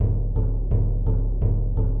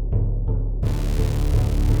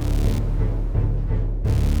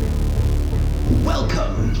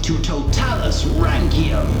to Totalis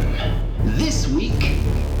Rankium. This week,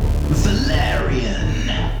 Valerian.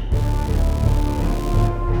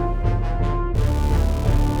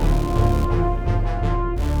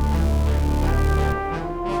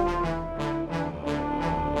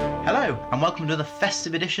 Hello, and welcome to the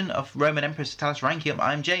festive edition of Roman Emperor's Totalis Rankium.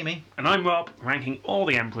 I'm Jamie. And I'm Rob, ranking all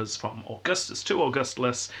the emperors from Augustus to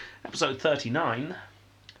Augustulus, episode 39,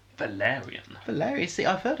 Valerian. Valerian, see,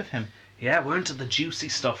 I've heard of him. Yeah, we're into the juicy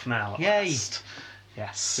stuff now. Yay. Last.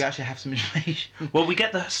 Yes. We actually have some information. Well, we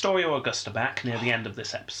get the Historia Augusta back near the end of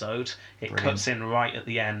this episode. It Brilliant. cuts in right at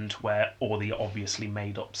the end where all the obviously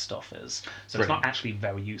made up stuff is. So Brilliant. It's not actually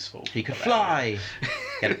very useful. He could fly.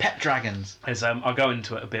 Get pet dragons. As, I'll go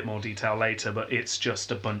into it a bit more detail later, but it's just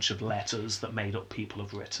a bunch of letters that made up people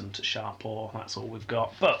have written to Sharpor. That's all we've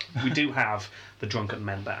got. But we do have the drunken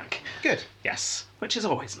men back. Good. Yes, which is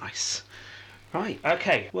always nice. Right,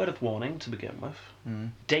 okay. Word of warning to begin with.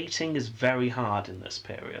 Dating is very hard in this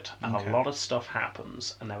period, and Okay. a lot of stuff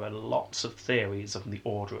happens, and there are lots of theories of the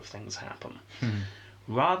order of things happen.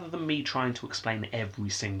 Rather than me trying to explain every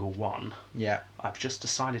single one, Yeah. I've just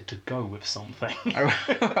decided to go with something.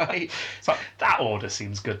 Alright. So that order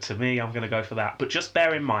seems good to me, I'm going to go for that. But just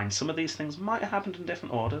bear in mind, some of these things might have happened in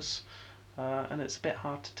different orders, and it's a bit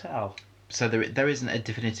hard to tell. So there isn't a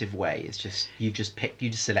definitive way, it's just, you just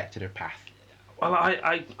selected a path. Well,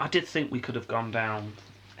 I did think we could have gone down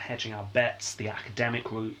hedging our bets, the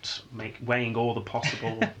academic route, weighing all the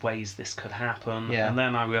possible ways this could happen, Yeah. and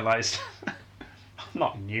then I realised I'm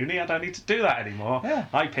not in uni, I don't need to do that anymore. Yeah.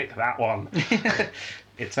 I picked that one.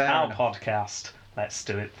 It's Fair our enough. podcast. Let's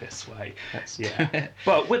do it this way. Let's do Yeah. it.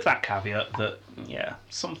 Well, with that caveat that, yeah,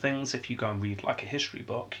 some things, if you go and read like a history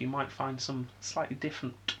book, you might find some slightly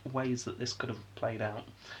different ways that this could have played out,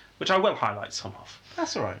 which I will highlight some of.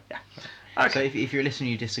 That's alright. Yeah. So Okay. if you're listening,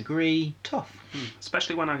 you disagree, tough.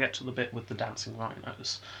 Especially when I get to the bit with the dancing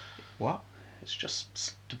rhinos. What? It's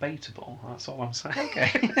just debatable, that's all I'm saying.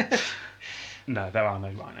 Okay. No, there are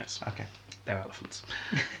no rhinos. Okay. They're elephants.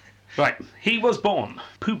 Right, he was born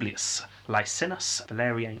Publius Licinius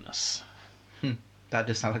Valerianus. That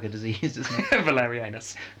does sound like a disease, doesn't it?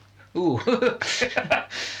 Valerianus. Ooh.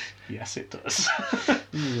 Yes, it does.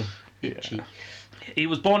 Ooh. Yeah. Itchy. He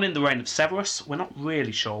was born in the reign of Severus. We're not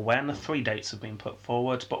really sure when. The 3 dates have been put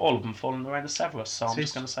forward, but all of them fall in the reign of Severus, so I'm So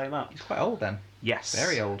just going to say that. He's quite old then. Yes.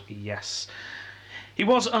 Very old. Yes. He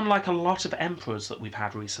was, unlike a lot of emperors that we've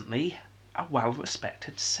had recently, a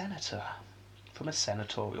well-respected senator from a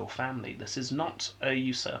senatorial family. This is not a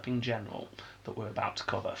usurping general that we're about to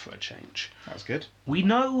cover for a change. That's good. We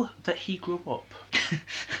know that he grew up.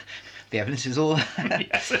 The evidence is all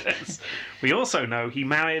Yes, it is. We also know he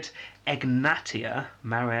married Egnatia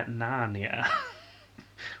Marinania,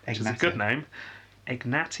 which is a good name.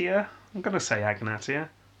 Egnatia? I'm going to say Egnatia.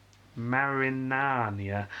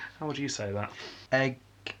 Marinania. How would you say that?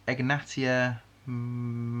 Egnatia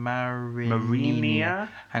Marinia. Marinia?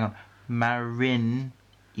 Hang on. Mariana.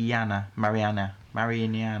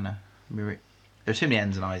 There's too many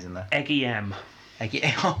N's and I's in there. Eggy M.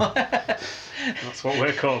 That's what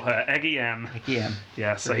we'll call her. Eggy M. Eggy M.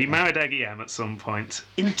 Yeah, so he married Eggy M at some point.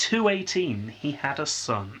 In 218, he had a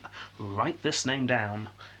son. Write this name down.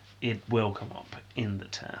 It will come up in the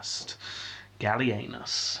test.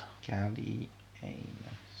 Gallienus. Gallienus.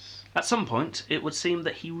 At some point, it would seem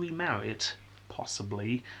that he remarried,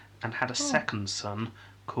 possibly, and had a second son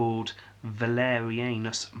called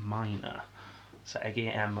Valerianus Minor. So Eggy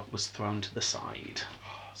M was thrown to the side.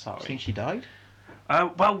 I Sorry. think she died.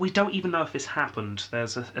 Well, we don't even know if this happened.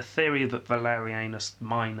 There's a theory that Valerianus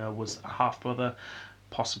Minor was a half-brother.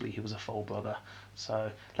 Possibly he was a full brother. So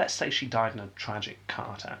let's say she died in a tragic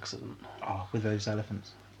cart accident. Oh, with those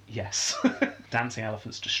elephants. Yes. Dancing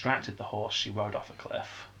elephants distracted the horse. She rode off a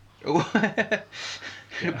cliff.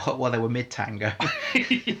 While they were mid-tango.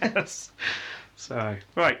 Yes. So,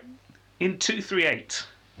 right. In 238,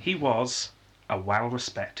 he was a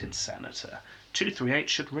well-respected senator. 238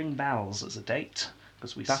 should ring bells as a date,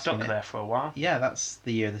 because we That's stuck when it- there for a while. Yeah, that's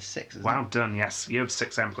the year of the 6, isn't Well it? done, yes. Year of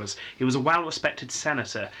 6 emperors. He was a well-respected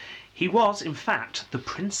senator. He was, in fact, the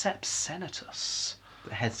Princeps Senatus.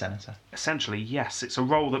 The head senator. Essentially, yes. It's a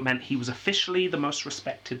role that meant he was officially the most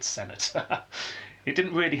respected senator. It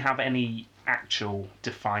didn't really have any actual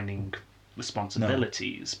defining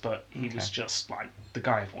responsibilities, but he was just like the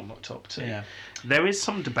guy everyone looked up to. Yeah. There is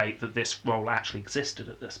some debate that this role actually existed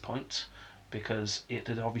at this point, because it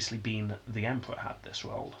had obviously been the emperor had this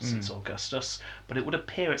role since Augustus, but it would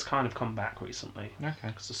appear it's kind of come back recently. Okay.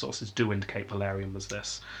 Because the sources do indicate Valerian was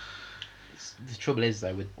this. The trouble is,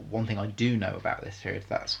 though, with one thing I do know about this period,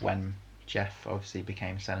 that's when Jeff obviously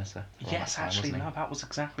became senator. around Yes, that time, actually, wasn't no, that was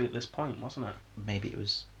exactly at this point, wasn't it? he? Maybe it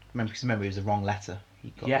was. Remember, it was the wrong letter.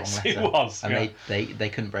 He got Yes, the wrong it letter. was, And yeah. they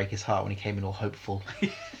couldn't break his heart when he came in all hopeful,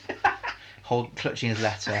 clutching his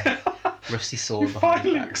letter, rusty sword You behind his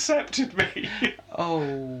finally back. accepted me.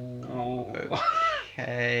 Oh.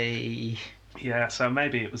 Okay. Yeah, so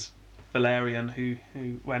maybe it was Valerian who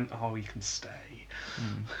went, oh, he can stay.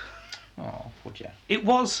 Oh, poor Jeff. It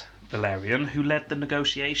was Valerian who led the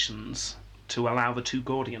negotiations to allow the two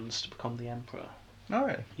Gordians to become the emperor. Oh,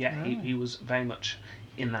 really? Yeah, Oh. he was very much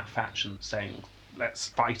in that faction, saying, let's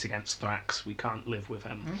fight against Thrax, we can't live with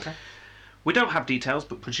him. Okay. We don't have details,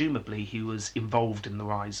 but presumably he was involved in the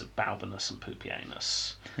rise of Balbinus and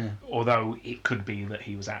Pupienus. Although it could be that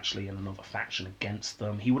he was actually in another faction against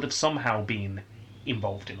them. He would have somehow been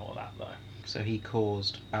involved in all that, though. So he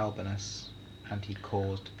caused Albinus and he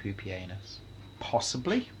caused Pupienus.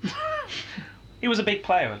 Possibly. He was a big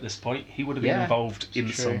player at this point. He would have been Yeah, involved it's in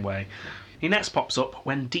true. some way. He next pops up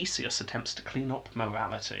when Decius attempts to clean up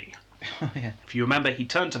morality. Oh, yeah. If you remember, he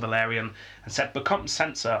turned to Valerian and said, become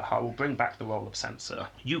censor, I will bring back the role of censor.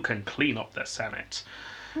 You can clean up the Senate.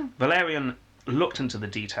 Valerian looked into the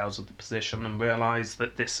details of the position and realised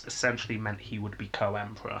that this essentially meant he would be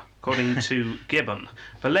co-emperor. According to Gibbon,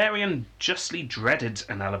 Valerian justly dreaded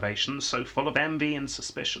an elevation so full of envy and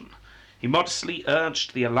suspicion. He modestly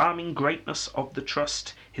urged the alarming greatness of the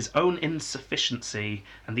trust, his own insufficiency,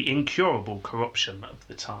 and the incurable corruption of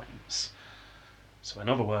the times. So in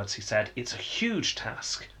other words, he said, it's a huge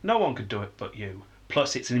task. No one could do it but you.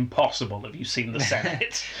 Plus, it's impossible. Have you seen the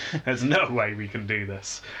Senate? There's no way we can do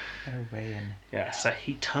this. No way in. Yeah, so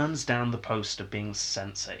he turns down the post of being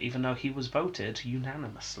censor, even though he was voted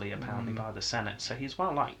unanimously, apparently, by the Senate. So he's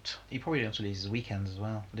well liked. He probably didn't want to lose his weekends as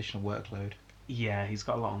well. Additional workload. Yeah, he's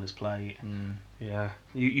got a lot on his plate. Mm. Yeah,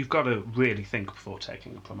 you've got to really think before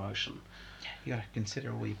taking a promotion. You got to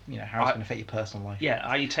consider all how it's going to affect your personal life. Yeah,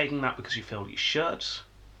 are you taking that because you feel you should?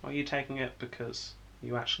 Or are you taking it because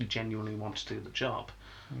you actually genuinely want to do the job?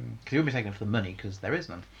 Because you'll be taking it for the money, because there is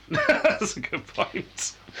none. That's a good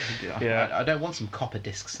point. Yeah. I don't want some copper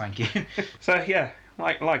discs, thank you. So yeah,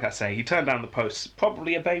 like I say, he turned down the post.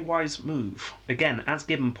 Probably a very wise move. Again, as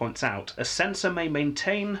Gibbon points out, a censor may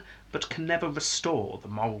maintain but can never restore the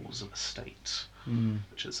morals of a state,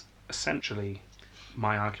 which is essentially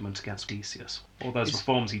my argument against Decius. All those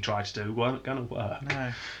reforms he tried to do weren't going to work.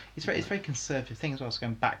 No, it's very conservative thing as well. It's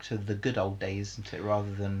going back to the good old days, isn't it?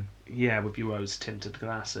 Rather than Yeah, with your rose-tinted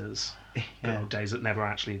glasses. Good old days that never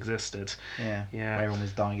actually existed. Yeah. Yeah. Where everyone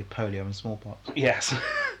was dying of polio and smallpox. Yes.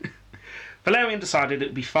 Valerian decided it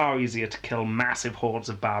would be far easier to kill massive hordes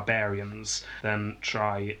of barbarians than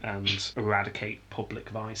try and eradicate public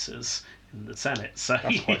vices in the Senate. So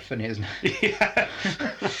That's quite funny, isn't it? yeah.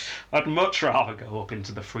 I'd much rather go up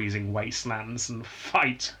into the freezing wastelands and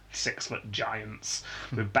fight 6-foot giants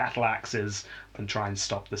with battle axes than try and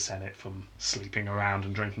stop the Senate from sleeping around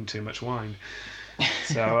and drinking too much wine.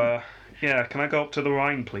 So, yeah, can I go up to the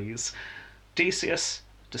Rhine, please? Decius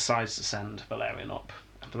decides to send Valerian up.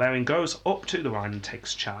 And Valerian goes up to the Rhine and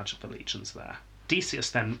takes charge of the legions there.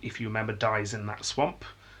 Decius then, if you remember, dies in that swamp,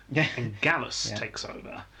 Yeah. and Gallus Yeah. takes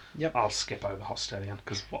over. Yep. I'll skip over Hostilian,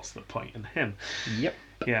 because what's the point in him? Yep.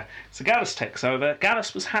 Yeah, so Gallus takes over.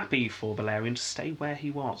 Gallus was happy for Valerian to stay where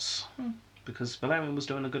he was, because Valerian was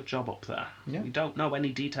doing a good job up there. Yeah. We don't know any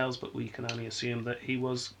details, but we can only assume that he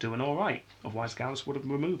was doing all right. Otherwise, Gallus would have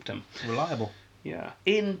removed him. Reliable. Yeah.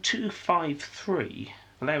 In 253,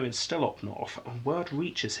 Valerian's still up north, and word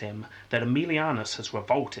reaches him that Aemilianus has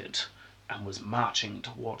revolted and was marching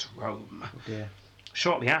towards Rome. Oh dear.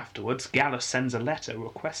 Shortly afterwards, Gallus sends a letter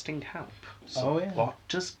requesting help. So Oh, yeah. what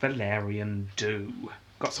does Valerian do?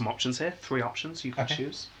 Got some options here, 3 options you can Okay.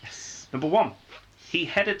 choose. Yes. Number 1, he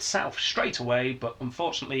headed south straight away, but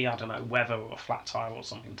unfortunately, I don't know, weather or a flat tire or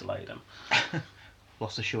something delayed him.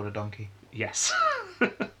 Lost a shorter donkey. Yes.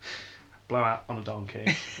 Blowout on a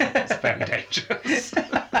donkey. It's very dangerous.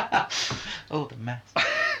 Oh, the mess.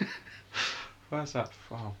 Where's that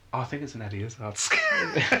from? Oh, I think it's an Eddie Izzard.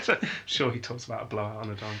 Sure, he talks about a blowout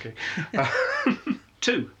on a donkey.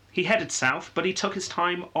 2, he headed south, but he took his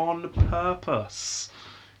time on purpose.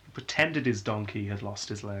 He pretended his donkey had lost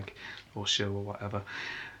his leg, or shoe, or whatever.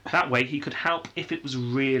 That way he could help if it was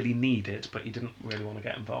really needed, but he didn't really want to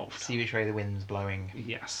get involved. See which way the wind's blowing.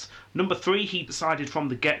 Yes. Number 3, he decided from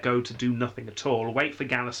the get-go to do nothing at all, wait for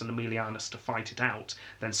Gallus and Aemilianus to fight it out,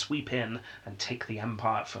 then sweep in and take the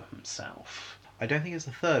empire for himself. I don't think it's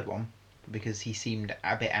the third one, because he seemed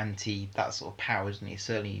a bit anti that sort of power, didn't he?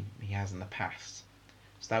 Certainly he has in the past.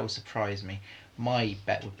 So that would surprise me. My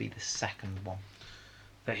bet would be the second one.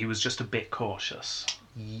 That he was just a bit cautious.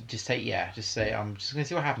 Just say I'm just going to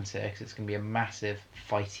see what happens here because it's going to be a massive,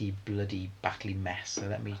 fighty, bloody, battly mess. So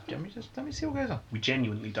let me see what goes on. We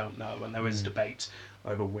genuinely don't know, and there is debate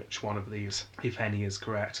over which one of these, if any, is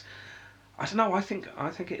correct. I don't know. I think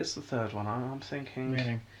it is the third one. I'm thinking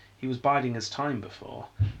Really? he was biding his time before,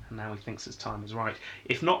 and now he thinks his time is right.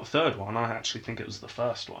 If not the third one, I actually think it was the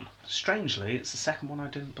first one. Strangely, it's the second one I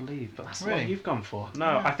didn't believe, but that's the one you've gone for.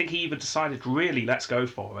 No, Yeah. I think he either decided, really, let's go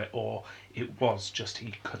for it, or it was just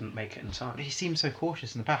he couldn't make it in time. He seems so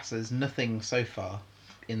cautious in the past. There's nothing so far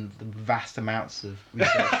in the vast amounts of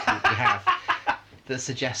research we have that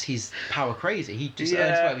suggests he's power crazy. He just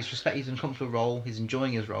earns well. He's respect. He's in a comfortable role. He's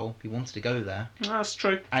enjoying his role. He wanted to go there. That's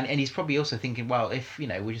true. And he's probably also thinking, well, if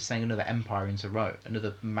we're just saying another empire into Rome,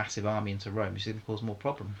 another massive army into Rome, it's going to cause more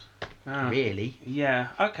problems. Really? Yeah.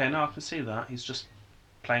 Okay. No, I can see that. He's just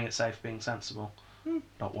playing it safe, being sensible,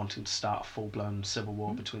 not wanting to start a full-blown civil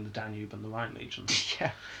war between the Danube and the Rhine legions.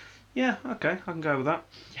 Yeah. Yeah. Okay. I can go with that.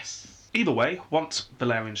 Yes. Either way, once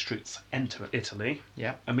Valerian's troops enter Italy,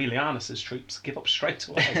 Yeah. Aemilianus's troops give up straight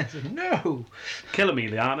away. No. Kill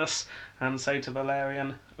Aemilianus and say to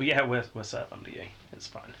Valerian, well, yeah, we're served under you. It's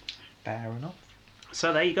fine. Fair enough.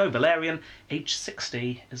 So there you go. Valerian, age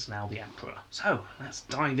 60, is now the emperor. So let's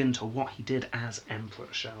dive into what he did as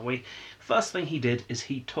emperor, shall we? First thing he did is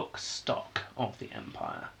he took stock of the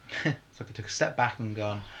empire. So he took a step back and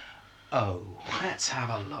gone, oh. Let's have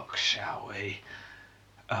a look, shall we?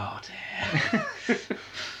 Oh dear.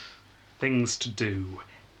 Things to do.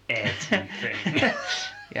 Everything.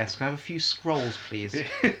 Yes, can I have a few scrolls, please?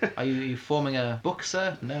 Are you forming a book,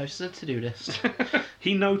 sir? No, it's just a to-do list.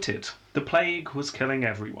 He noted the plague was killing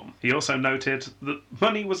everyone. He also noted that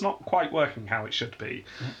money was not quite working how it should be.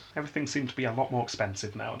 Everything seemed to be a lot more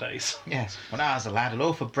expensive nowadays. Yes, when I was a lad, a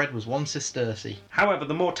loaf of bread was 1 sesterce. However,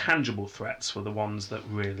 the more tangible threats were the ones that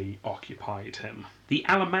really occupied him. The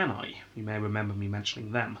Alemanni, you may remember me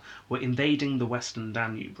mentioning them, were invading the western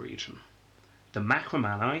Danube region. The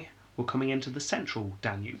Marcomanni were coming into the central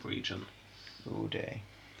Danube region. Oh dear.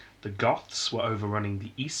 The Goths were overrunning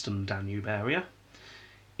the eastern Danube area.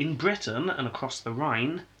 In Britain and across the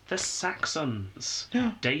Rhine, the Saxons.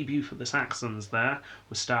 Debut for the Saxons there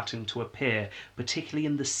was starting to appear, particularly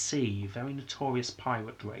in the sea. Very notorious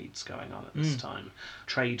pirate raids going on at this time.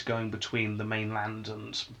 Trade going between the mainland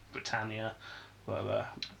and Britannia were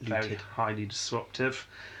very highly disruptive.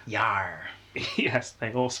 Yar. Yes,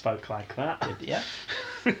 they all spoke like that. Yeah.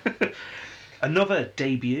 Another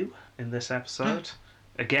debut in this episode,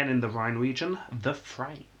 again in the Rhine region, the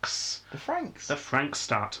Franks. The Franks. The Franks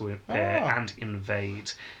start to appear and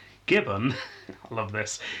invade. Gibbon, I love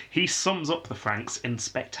this, he sums up the Franks in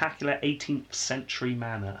spectacular 18th century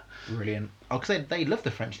manner. Brilliant. Oh, because they loved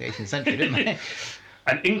the French in the 18th century, didn't they?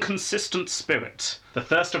 An inconsistent spirit, the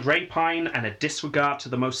thirst of rapine, and a disregard to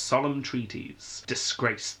the most solemn treaties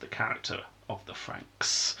disgrace the character of the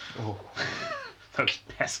Franks. Oh. Those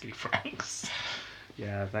pesky Franks.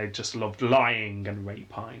 Yeah, they just loved lying and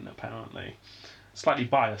rapine, apparently. Slightly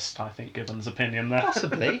biased, I think, Gibbon's opinion there.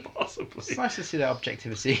 Possibly. Possibly. It's nice to see that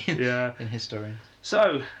objectivity in historians.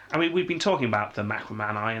 So, I mean, we've been talking about the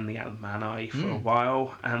Marcomanni and the Alemanni for a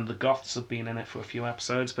while, and the Goths have been in it for a few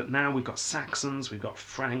episodes, but now we've got Saxons, we've got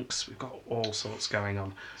Franks, we've got all sorts going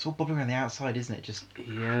on. It's all bubbling around the outside, isn't it? Just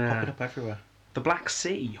popping up everywhere. The Black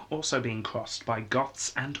Sea also being crossed by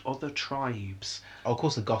Goths and other tribes. Oh, of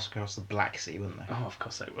course the Goths crossed the Black Sea, wouldn't they? Oh, of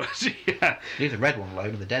course they would, yeah. Leave the red one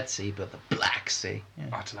alone, the Dead Sea, but the Black Sea. Yeah.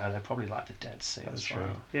 I don't know, they're probably like the Dead Sea. That's as true.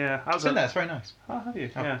 well. Yeah, I've been there, it's very nice. Oh, have you?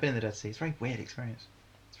 I've Yeah. been in the Dead Sea. It's a very weird experience.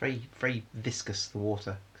 It's very, very viscous, the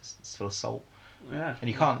water, because it's full of salt. Yeah. And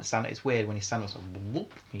you can't stand it. It's weird when you stand on something.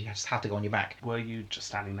 Whoop, you just have to go on your back. Were you just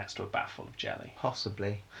standing next to a bath full of jelly?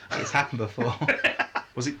 Possibly. It's happened before.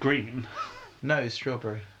 Was it green? No, it's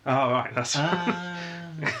strawberry. Oh, right, that's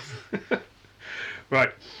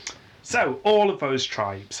right. So, all of those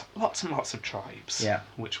tribes, lots and lots of tribes,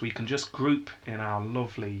 which we can just group in our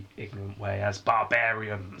lovely, ignorant way as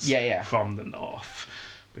barbarians from the north.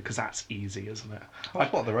 Because that's easy, isn't it?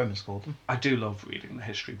 That's what the Romans called them. I do love reading the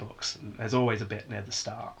history books, and there's always a bit near the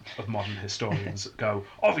start of modern historians that go,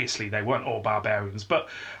 obviously they weren't all barbarians, but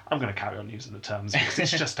I'm going to carry on using the terms because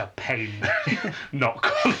it's just a pain not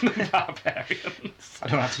calling them barbarians. I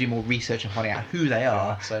don't have to do more research and finding out who they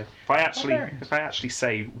are, so... If I actually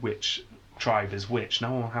say which tribe is which,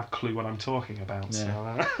 no one will have a clue what I'm talking about.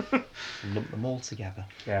 Yeah. So, lump them all together.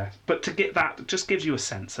 yeah, but to get that just gives you a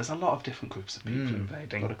sense. There's a lot of different groups of people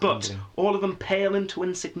invading, lot of but combing. all of them pale into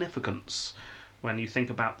insignificance when you think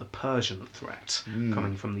about the Persian threat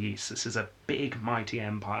coming from the east. This is a big, mighty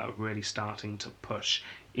empire really starting to push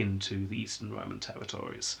into the Eastern Roman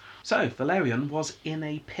territories. So Valerian was in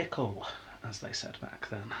a pickle, as they said back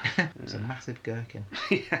then. It was a massive gherkin.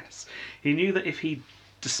 Yes. He knew that if he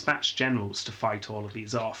dispatched generals to fight all of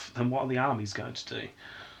these off, then what are the armies going to do?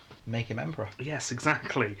 Make him emperor. Yes,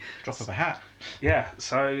 exactly. Drop of a hat. Yeah,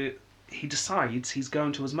 so he decides he's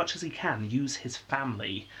going to, as much as he can, use his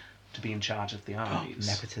family to be in charge of the armies.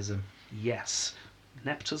 Nepotism. Yes.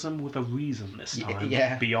 Nepotism with a reason this time.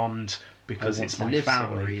 Yeah. Beyond because I it's want my to live for a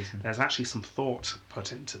family. reason. There's actually some thought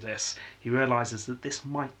put into this. He realises that this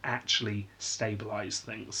might actually stabilise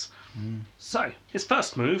things. So, his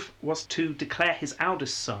first move was to declare his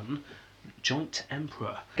eldest son joint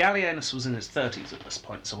emperor. Gallienus was in his 30s at this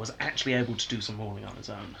point, so was actually able to do some ruling on his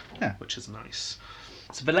own, Yeah. which is nice.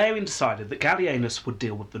 So Valerian decided that Gallienus would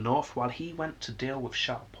deal with the north while he went to deal with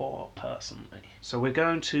Shapur personally. So we're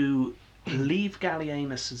going to leave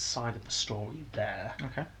Gallienus' side of the story there.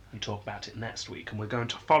 Okay. We talk about it next week, and we're going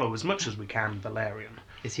to follow as much as we can Valerian.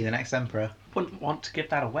 Is he the next emperor? Wouldn't want to give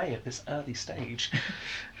that away at this early stage.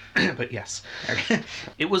 But yes. Okay.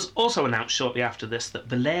 It was also announced shortly after this that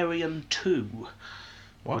Valerian II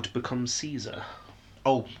would become Caesar.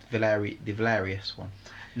 Oh, the Valerius one.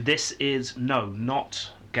 This is, no, not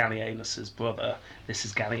Gallienus' brother. This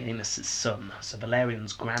is Gallienus' son. So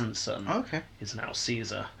Valerian's grandson Okay. is now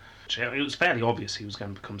Caesar. It was fairly obvious he was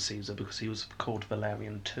going to become Caesar because he was called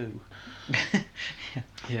Valerian II.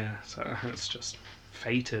 Yeah, so it's just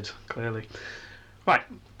fated, clearly. Right,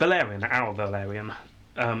 Valerian, our Valerian.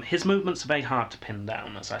 His movements are very hard to pin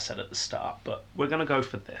down, as I said at the start, but we're going to go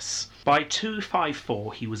for this. By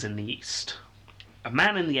 254, he was in the east. A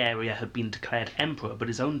man in the area had been declared emperor, but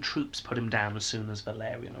his own troops put him down as soon as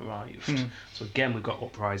Valerian arrived. So again, we've got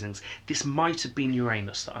uprisings. This might have been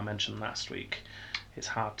Uranus that I mentioned last week. It's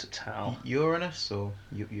hard to tell. Uranus or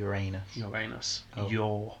Uranus? Uranus. Oh.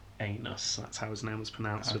 Uranus. That's how his name was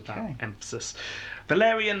pronounced with that Okay. emphasis.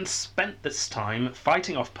 Valerian spent this time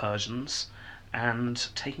fighting off Persians and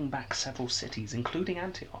taking back several cities, including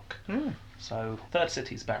Antioch. So, third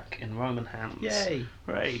city's back in Roman hands. Yay!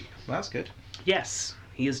 Hooray. Well, that's good. Yes,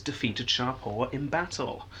 he has defeated Shapur in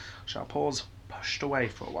battle. Shapur's pushed away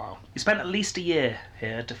for a while. He spent at least a year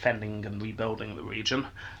here defending and rebuilding the region,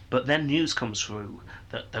 but then news comes through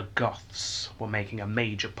that the Goths were making a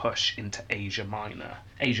major push into Asia Minor.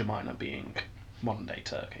 Asia Minor being modern-day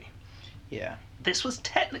Turkey. Yeah. This was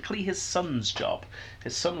technically his son's job.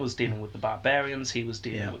 His son was dealing with the barbarians, he was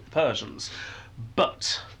dealing with the Persians.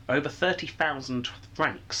 But over 30,000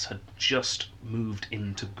 Franks had just moved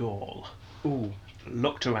into Gaul. Ooh,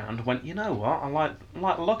 Looked around and went, you know what, I like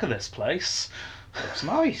the look of this place. looks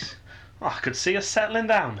nice. I could see us settling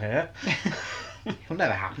down here. It'll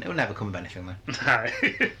never happen. It'll never come of anything, though. No.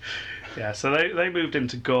 Yeah, so they moved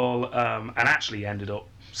into Gaul and actually ended up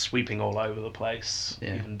sweeping all over the place,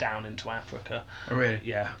 even down into Africa. Oh, really?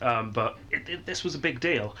 Yeah, but this was a big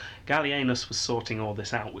deal. Gallienus was sorting all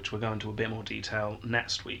this out, which we're going into a bit more detail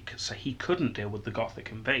next week, so he couldn't deal with the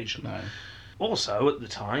Gothic invasion. No. Also, at the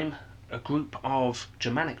time, a group of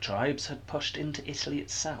Germanic tribes had pushed into Italy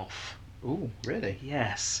itself. Ooh, really?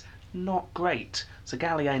 Yes, not great. So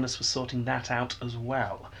Gallienus was sorting that out as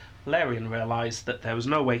well. Valerian realised that there was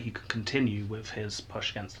no way he could continue with his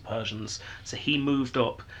push against the Persians, so he moved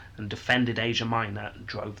up and defended Asia Minor and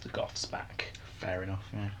drove the Goths back. Fair enough,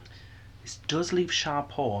 yeah. This does leave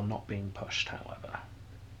Shapur not being pushed, however.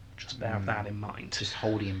 Just bear that in mind. Just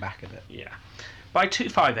holding him back a bit. Yeah. By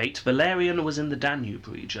 258, Valerian was in the Danube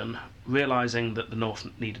region, realising that the north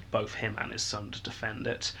needed both him and his son to defend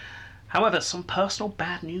it. However, some personal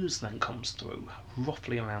bad news then comes through,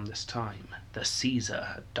 roughly around this time. The Caesar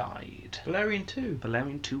had died. Valerian too.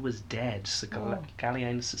 Valerian II was dead, so Oh.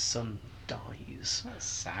 Gallienus' son dies. That's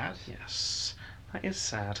sad. Yes, that is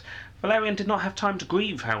sad. Valerian did not have time to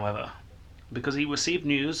grieve, however, because he received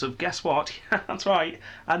news of, guess what? That's right,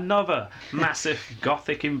 another massive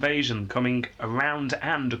Gothic invasion coming around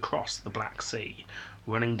and across the Black Sea,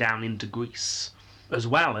 running down into Greece. As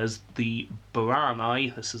well as the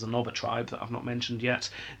Barani, this is another tribe that I've not mentioned yet,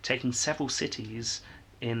 taking several cities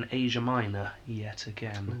in Asia Minor yet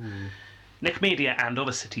again. Nicomedia and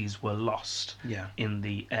other cities were lost in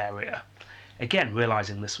the area. Again,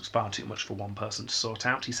 realising this was far too much for one person to sort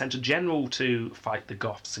out, he sent a general to fight the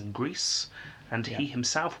Goths in Greece, and he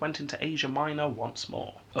himself went into Asia Minor once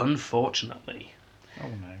more. Unfortunately. Oh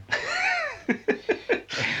no.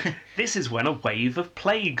 This is when a wave of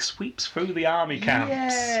plague sweeps through the army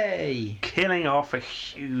camps, Yay! killing off a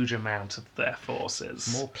huge amount of their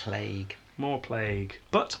forces. More plague. More plague.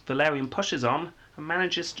 But Valerian pushes on and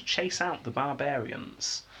manages to chase out the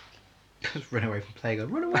barbarians. Just run away from plague.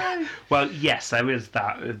 Run away! Well, yes, there is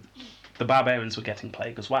that. The barbarians were getting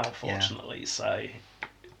plague as well, fortunately, so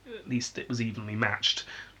at least it was evenly matched.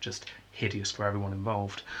 Just hideous for everyone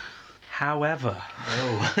involved. However,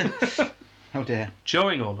 Oh. Oh dear.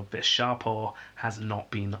 during all of this, Shapur has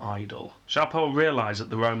not been idle. Shapur realised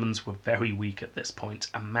that the Romans were very weak at this point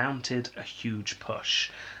and mounted a huge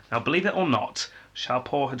push. Now, believe it or not,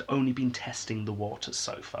 Shapur had only been testing the waters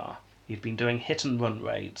so far. He'd been doing hit-and-run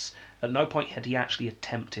raids. At no point had he actually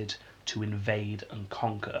attempted to invade and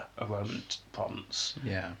conquer a Roman province.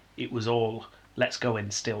 Yeah. It was all, let's go in,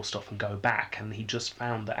 steal stuff and go back, and he just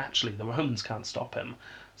found that actually the Romans can't stop him.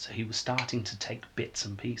 So he was starting to take bits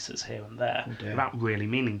and pieces here and there Oh dear. without really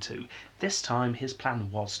meaning to. This time his plan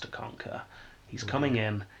was to conquer. He's coming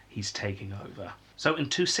in, he's taking over. So in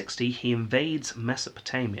 260 he invades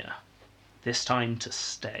Mesopotamia, this time to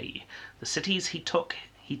stay. The cities he took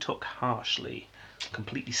harshly,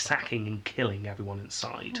 completely sacking and killing everyone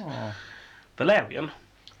inside. Oh. Valerian,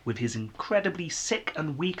 with his incredibly sick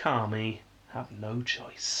and weak army, have no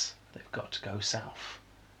choice. They've got to go south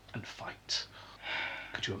and fight.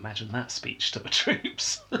 Could you imagine that speech to the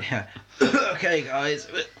troops? Yeah. Okay, guys.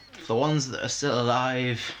 For the ones that are still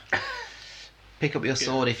alive, pick up your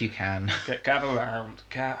sword if you can. Gather round.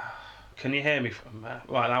 Can you hear me from there?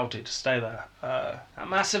 Right, that'll do. To stay there. A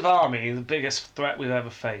massive army, the biggest threat we've ever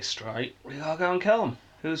faced, right? We gotta go and kill them.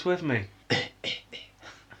 Who's with me?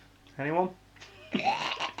 Anyone?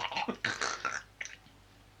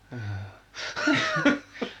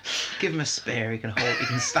 Give him a spear. He can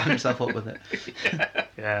stand himself up with it.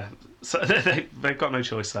 Yeah. So they've got no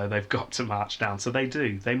choice though. They've got to march down. So they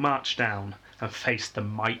do. They march down and face the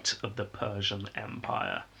might of the Persian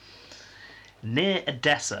Empire. Near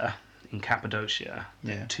Edessa in Cappadocia,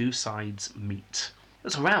 Yeah. two sides meet. It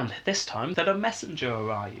was around this time that a messenger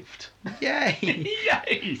arrived. Yay! Yay!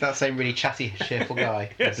 It's that same really chatty, cheerful guy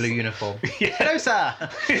in Yes. a blue uniform. Yeah. Hello, sir.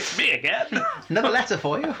 It's me again. Another letter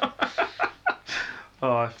for you.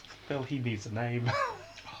 Oh, I feel he needs a name.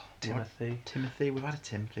 Timothy. Timothy. We've had a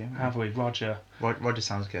Tim, haven't we? Have we? Roger. Roger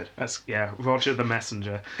sounds good. That's Roger the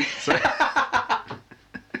messenger. So,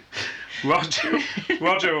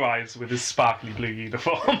 Roger arrives with his sparkly blue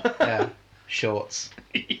uniform. Yeah. Shorts.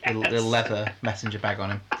 Yes. Little leather messenger bag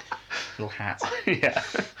on him. Little hat. Yeah.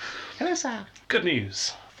 Hello, sir. Good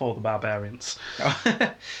news for the barbarians,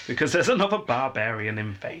 because there's another barbarian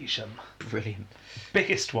invasion, Brilliant.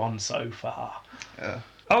 biggest one so far. Uh,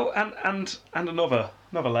 Oh, and another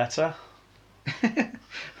letter.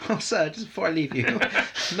 oh, sir, just before I leave you,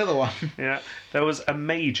 another one. Yeah, there was a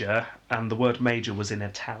major, and the word major was in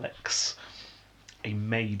italics. A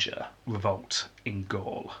major revolt in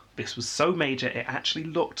Gaul. This was so major it actually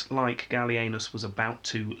looked like Gallienus was about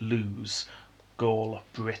to lose Gaul,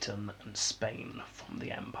 Britain, and Spain from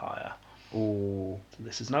the empire. Oh,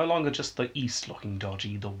 This is no longer just the east looking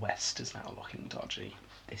dodgy, the west is now looking dodgy.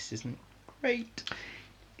 this isn't great.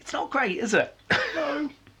 It's not great, is it? No.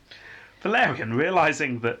 Valerian,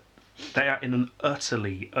 realising that they are in an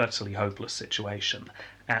utterly hopeless situation,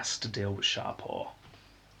 asked to deal with Shapur.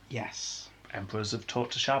 Yes. Emperors have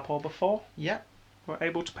talked to Shapur before. Yep. We're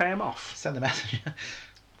able to pay him off. Send the messenger.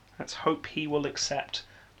 Let's hope he will accept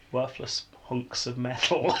worthless hunks of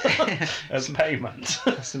metal as payment.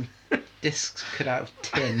 Some discs cut out of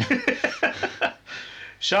tin.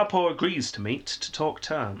 Shapur agrees to meet to talk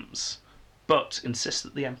terms, but insists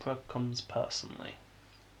that the Emperor comes personally.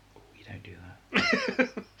 You don't do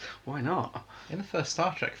that. Why not? In the first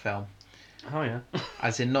Star Trek film, Oh yeah.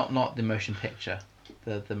 as in not the motion picture,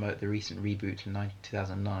 the recent reboot in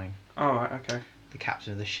 2009, Oh right, okay. the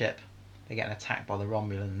captain of the ship, they're getting attacked by the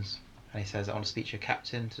Romulans, and he says, "I want to speak to your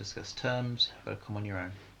captain to discuss terms. You've got to come on your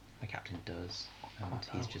own." The captain does, and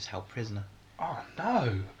he's just held prisoner. Oh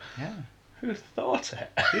no. Yeah. Who thought it?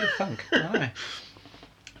 Who'd have thunk? I don't know.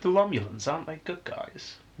 The Romulans, aren't they good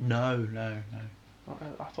guys? No.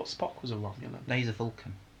 I thought Spock was a Romulan. No, he's a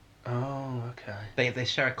Vulcan. Oh, okay. They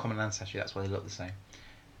share a common ancestry. That's why they look the same.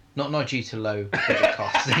 Not due to low budget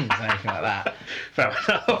costings or anything like that. Fair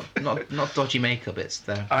enough. Not dodgy makeup. It's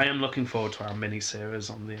the. I am looking forward to our mini-series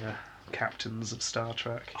on the captains of Star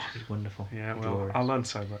Trek. Oh, it's wonderful. Yeah, well, Glorious. I'll learn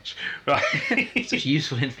so much. Right. Such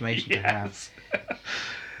useful information to have. Yes.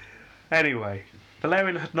 Anyway,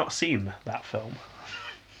 Valerian had not seen that film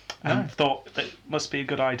and No. thought that it must be a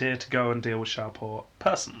good idea to go and deal with Shapur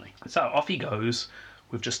personally. So off he goes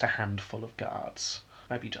with just a handful of guards.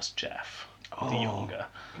 Maybe just Jeff, the Oh. younger.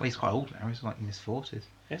 Well, he's quite old now. He's like in his 40s.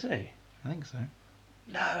 Is he? I think so.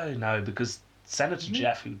 No, because Senator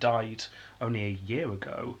Jeff, who died only a year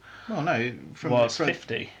ago, Well, no. was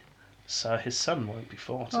 50. So his son won't be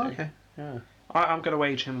 40. Oh, okay. Yeah. I'm going to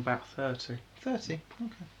age him about 30. 30.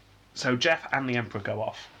 Okay. So Jeff and the Emperor go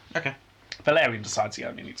off. Okay. Valerian decides he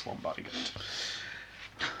only needs one bodyguard.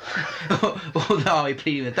 Oh no, he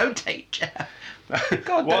pleaded with, don't take Jeff.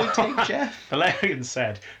 God, don't take Jeff. Valerian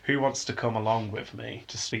said, who wants to come along with me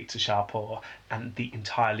to speak to Shapur? And the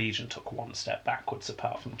entire legion took one step backwards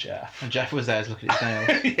apart from Jeff. And Jeff was there looking at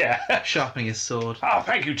his nails, Yeah. sharpening his sword. Oh,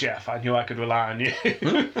 thank you, Jeff. I knew I could rely on you.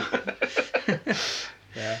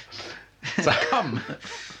 Yeah. So come.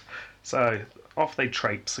 So off they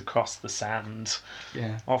traipse across the sand,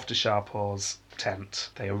 Yeah. off to Shapur's tent.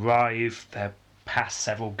 They arrive, they're past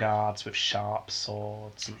several guards with sharp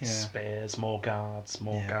swords and Yeah. spears, more guards.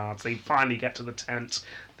 Yeah. They finally get to the tent,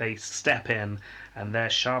 they step in, and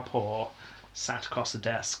there's Shapur sat across the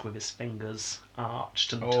desk with his fingers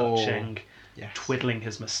arched and Oh, touching, Yes. twiddling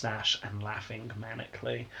his moustache and laughing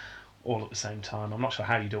manically, all at the same time. I'm not sure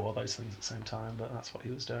how you do all those things at the same time, but that's what he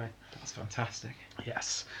was doing. That's fantastic.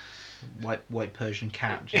 Yes. White Persian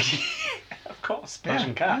cat just Of course,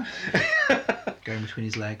 Persian cat. going between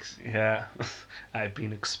his legs. Yeah. I've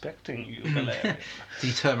been expecting you, Valerian. Did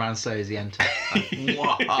he turn around and say as he entered?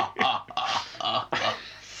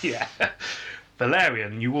 Yeah.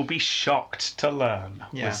 Valerian, you will be shocked to learn,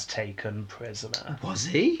 Yeah. was taken prisoner. Was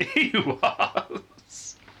he? He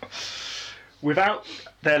was. Without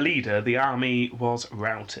their leader, the army was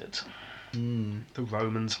routed. The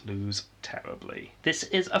Romans lose terribly. This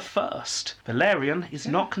is a first. Valerian is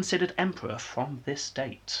not considered emperor from this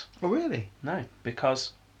date. Oh, really? No,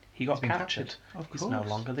 because he got He's been captured. Of He's no course.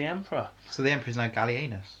 longer the emperor. So the emperor's now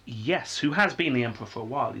Gallienus. Yes, who has been the emperor for a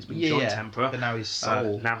while. He's been joint emperor. But now he's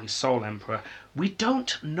sole. Now he's sole emperor. We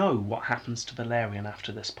don't know what happens to Valerian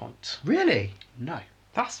after this point. Really? No.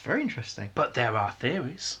 That's very interesting. But there are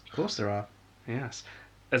theories. Of course there are. Yes.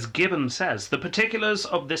 As Gibbon says, the particulars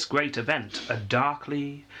of this great event are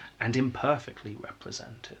darkly and imperfectly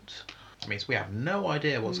represented. That means we have no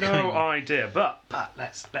idea what's going No on. idea, but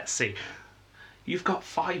let's see. You've got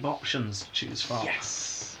 5 options to choose from.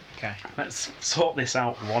 Yes. Okay. Let's sort this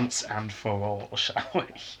out once and for all, shall we?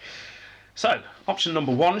 So, option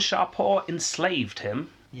number 1, Shapur enslaved him.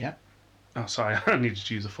 Yeah. Oh, sorry, I needed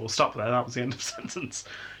to use a full stop there. That was the end of the sentence.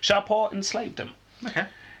 Shapur enslaved him. Okay.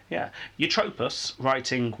 Yeah. Eutropius,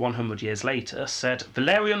 writing 100 years later, said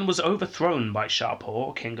Valerian was overthrown by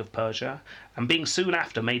Shapur, king of Persia, and being soon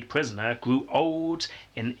after made prisoner, grew old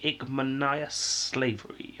in ignominious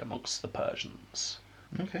slavery amongst the Persians.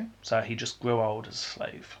 Okay. So he just grew old as a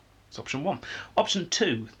slave. That's option 1. Option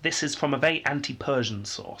 2, this is from a very anti-Persian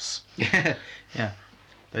source. Yeah. Yeah.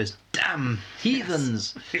 Those damn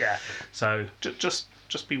heathens. Yeah. So just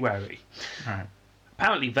be wary. All right.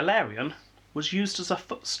 Apparently Valerian was used as a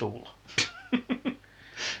footstool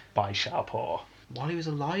by Shapur. While he was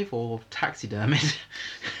alive or taxidermied?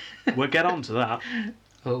 We'll get on to that.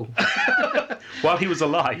 Oh. While he was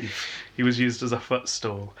alive, he was used as a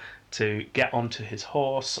footstool to get onto his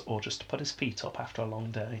horse or just to put his feet up after a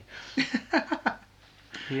long day.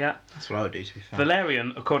 Yeah. That's what I would do, to be fair.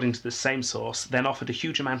 Valerian, according to the same source, then offered a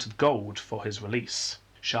huge amount of gold for his release.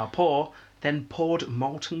 Shapur then poured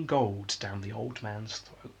molten gold down the old man's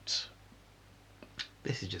throat.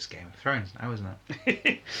 This is just Game of Thrones now, isn't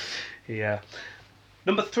it? Yeah.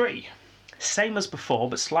 Number 3. Same as before,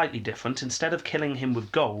 but slightly different. Instead of killing him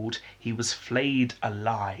with gold, he was flayed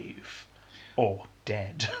alive. Or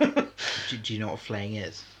dead. Do you know what flaying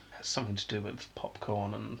is? Has something to do with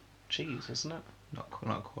popcorn and cheese, isn't it? Not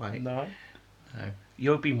quite. No. No.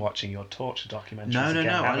 You've been watching your torture documentaries No. again,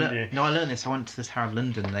 haven't you? I learned this. I went to this town in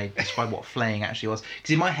London and they described what flaying actually was. Because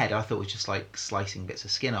in my head, I thought it was just like slicing bits of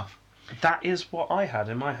skin off. That is what I had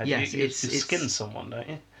in my head. Yes, you it's- skin someone, don't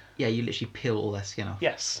you? Yeah, you literally peel all their skin off.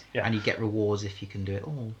 Yes. Yeah. And you get rewards if you can do it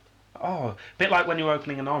all. Oh, a bit like when you're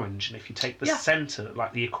opening an orange, and if you take the Yeah. centre,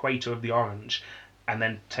 like the equator of the orange, and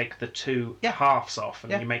then take the 2 Yeah. halves off,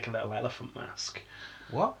 and Yeah. you make a little elephant mask.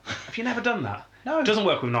 What? Have you never done that? No. It doesn't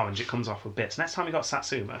work with an orange, it comes off with bits. Next time you got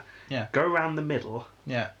Satsuma, Yeah. go around the middle,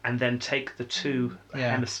 Yeah. and then take the 2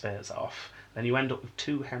 Yeah. hemispheres off. Then you end up with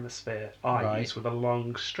 2 hemisphere eyes Right. with a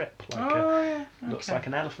long strip, like yeah. looks Okay. like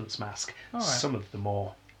an elephant's mask. All right. Some of the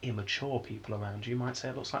more immature people around you might say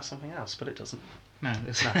it looks like something else, but it doesn't. No,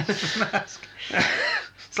 it's not.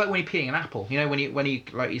 It's like when you're peeling an apple. You know, when you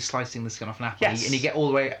like you're slicing the skin off an apple, Yes. and you get all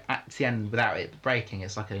the way at the end without it breaking.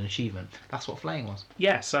 It's like an achievement. That's what flaying was.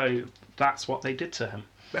 Yeah, so that's what they did to him.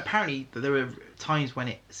 But apparently, there were times when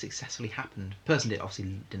it successfully happened. The person obviously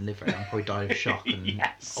didn't live very long. Probably died of shock and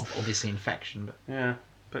Yes. obviously infection. But Yeah,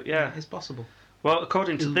 but yeah. it's possible. Well,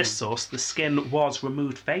 according to this Ooh. source, the skin was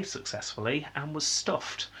removed very successfully and was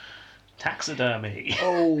stuffed. Taxidermy.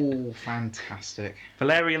 Oh, fantastic!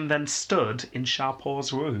 Valerian then stood in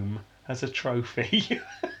Shapur's room as a trophy.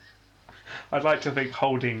 I'd like to think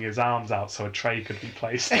holding his arms out so a tray could be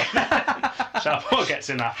placed on it. Shapur gets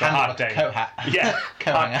in after a Hand on hard a day. coat hat. Yeah,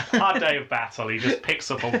 Coat hanger. hard day of battle. He just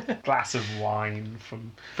picks up a glass of wine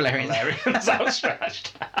from Valerian's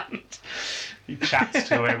outstretched hand. He chats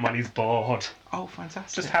to him when he's bored. Oh,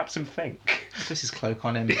 fantastic. Just helps him think. Puts his cloak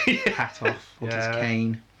on him, hat off, puts his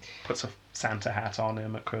cane. Puts a Santa hat on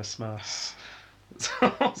him at Christmas. It's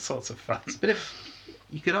all sorts of fun. It's a bit of...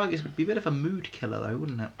 You could argue it'd be a bit of a mood killer, though,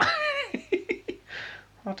 wouldn't it?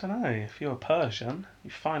 I don't know. If you're a Persian,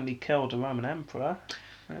 you finally killed a Roman emperor.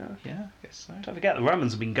 Yeah. Yeah, I guess so. Don't forget, the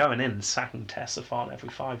Romans have been going in and sacking Ctesiphon every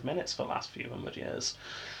 5 minutes for the last few hundred years.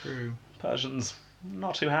 True. Persians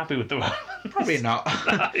not too happy with the Romans. Probably not.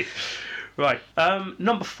 No. Right.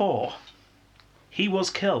 Number 4. He was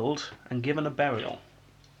killed and given a burial.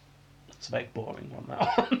 It's a very boring one,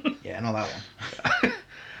 that one. Yeah, not that one.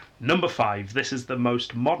 Number 5. This is the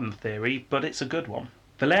most modern theory, but it's a good one.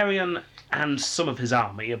 Valerian and some of his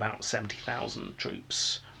army, about 70,000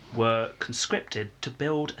 troops, were conscripted to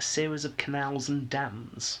build a series of canals and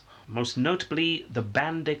dams, most notably the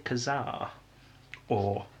Ban de Khazar,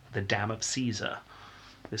 or the Dam of Caesar.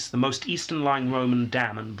 This is the most eastern-lying Roman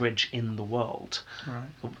dam and bridge in the world. Right.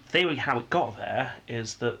 The theory how it got there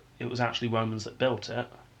is that it was actually Romans that built it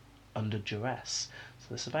under duress. So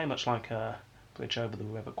this is very much like a bridge over the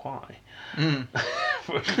River Kwai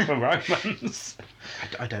for Romans.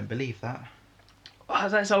 I don't believe that. Well,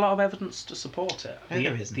 there's a lot of evidence to support it. No,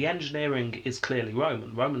 there isn't. The engineering is clearly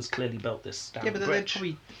Roman. Romans clearly built this dam Yeah, but they're bridge.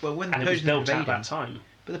 probably... Well, when the And it was Persians are built at invading... that time.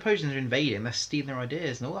 But the Persians are invading, they're stealing their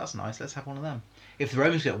ideas, and all that's nice, let's have one of them. If the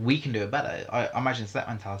Romans go, we can do it better, I imagine it's that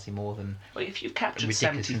mentality more than... But if you've captured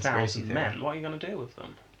Ridiculous 70,000 conspiracy men, theory. what are you going to do with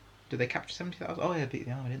them? Did they capture 70,000? Oh, yeah, beat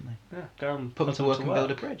the army, didn't they? Yeah, go and Put them to work and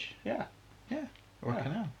build a bridge. Yeah, Yeah. Or Yeah. a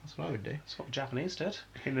canal. That's what I would do. that's what the Japanese did.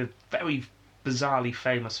 In a very bizarrely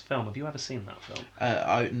famous film. Have you ever seen that film?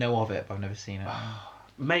 I know of it, but I've never seen it.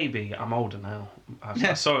 Maybe. I'm older now.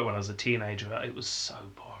 I saw it when I was a teenager. It was so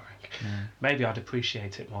boring. Maybe I'd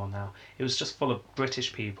appreciate it more now. It was just full of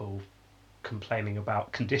British people complaining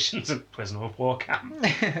about conditions in prisoner of war camp.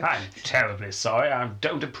 I'm terribly sorry. I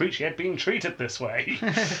don't appreciate being treated this way.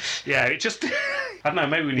 Yeah, it just... I don't know,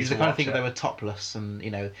 maybe we need It's to the kind of watch thing it. if they were topless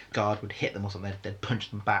and, guard would hit them or something, they'd punch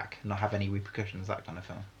them back and not have any repercussions, that kind of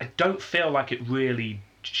film. I don't feel like it really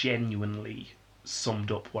genuinely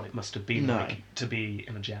summed up what it must have been No. like to be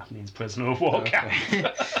in a Japanese prisoner of war camp.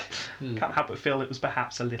 Okay. Can't help but feel it was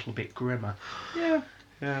perhaps a little bit grimmer. Yeah.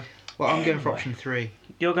 Yeah. Well, I'm going for Anyway. option 3.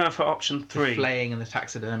 You're going for option 3. The flaying and the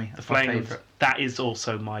taxidermy. The That's my flame. favourite. That is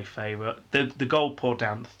also my favourite. The gold poured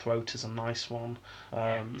down the throat is a nice one.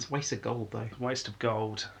 It's a waste of gold, though. Waste of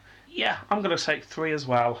gold. Yeah, I'm going to take 3 as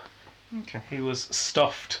well. Okay. He was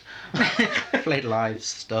stuffed. Flayed alive,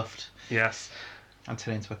 stuffed, Yes. and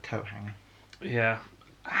turned into a coat hanger. Yeah.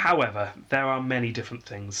 However, there are many different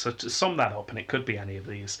things. So to sum that up, and it could be any of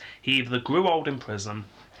these, he either grew old in prison,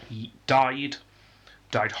 he died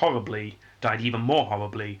horribly, died even more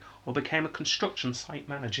horribly, or became a construction site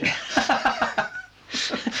manager.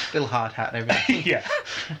 Little hard hat and everything. Yeah.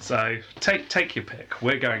 So take your pick.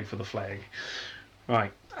 We're going for the flaying.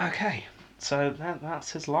 Right. Okay. So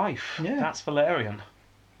that's his life. Yeah. That's Valerian.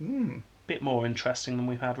 Mm. Bit more interesting than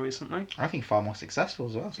we've had recently. I think far more successful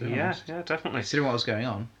as well, to be Yeah, honest. yeah, definitely. Considering what was going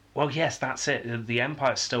on. Well, yes, that's it. The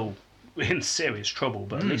Empire's still in serious trouble,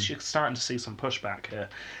 but at least you're starting to see some pushback here.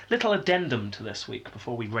 Little addendum to this week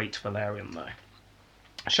before we rate Valerian, though.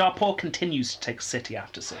 Shapur continues to take city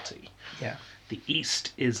after city. Yeah. The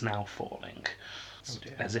east is now falling. Oh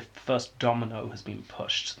dear. As if the first domino has been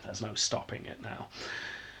pushed. There's no stopping it now.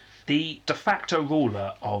 The de facto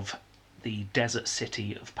ruler of the desert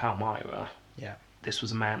city of Palmyra, Yeah. this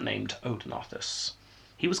was a man named Odenathus.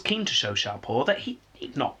 He was keen to show Shapur that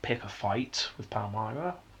he'd not pick a fight with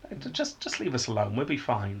Palmyra. Just leave us alone, we'll be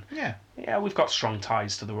fine. Yeah. Yeah, we've got strong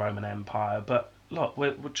ties to the Roman Empire, but look,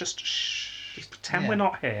 we're just pretend yeah. we're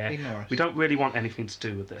not here. Ignore us. We don't really want anything to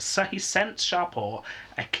do with this. So he sent Shapur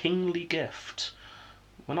a kingly gift.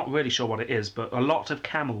 We're not really sure what it is, but a lot of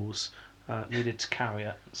camels needed to carry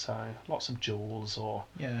it. So lots of jewels, or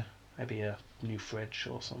Yeah. maybe a new fridge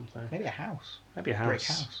or something. Maybe a house. Maybe a house. Brick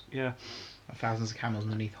house. Yeah. Thousands of camels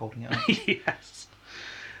underneath holding it up. Yes.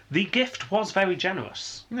 The gift was very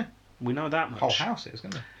generous. Yeah. We know that much. Whole house it was,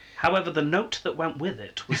 wasn't it? However, the note that went with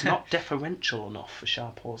it was not deferential enough for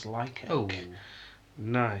Shapur's liking. Oh.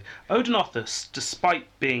 No. Odenathus, despite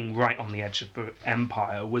being right on the edge of the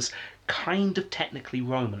empire, was kind of technically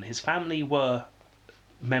Roman. His family were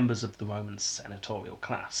members of the Roman senatorial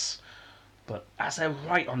class. But as they're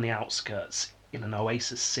right on the outskirts, in an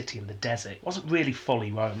oasis city in the desert. It wasn't really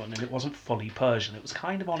fully Roman and it wasn't fully Persian. It was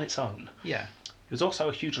kind of on its own. Yeah. It was also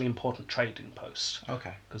a hugely important trading post.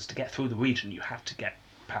 Okay. Because to get through the region, you had to get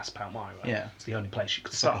past Palmyra. Yeah. It's the only place you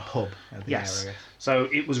could It's stop. like a hub of the Yes. area. So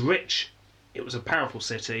it was rich, it was a powerful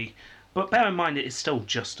city, but bear in mind it is still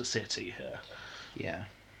just a city here. Yeah.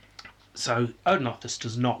 So Odenathus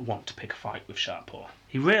does not want to pick a fight with Shapur.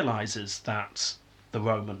 He realises that the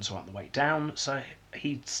Romans are on the way down, so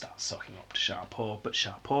he starts sucking up to Shapur, but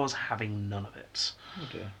Shapur's having none of it. Oh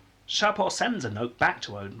dear. Shapur sends a note back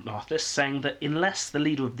to Odenathus saying that unless the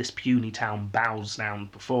leader of this puny town bows down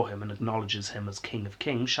before him and acknowledges him as king of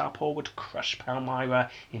kings, Shapur would crush Palmyra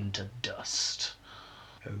into dust.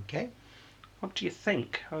 Okay. What do you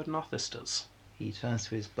think Odenathus does? He turns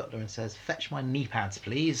to his butler and says, "Fetch my knee pads,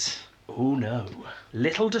 please." Oh no.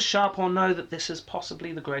 Little does Shapur know that this is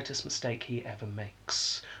possibly the greatest mistake he ever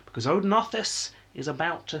makes, because Odenathus is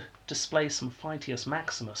about to display some Phytius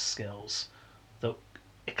Maximus skills that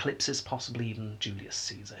eclipses possibly even Julius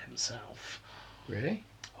Caesar himself. Really?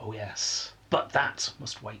 Oh yes. But that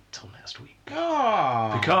must wait till next week.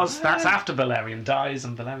 Oh. Because that's after Valerian dies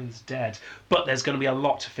and Valerian's dead. But there's going to be a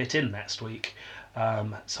lot to fit in next week.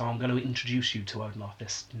 So I'm going to introduce you to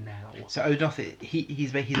Odenathus now. So Odenathus, he's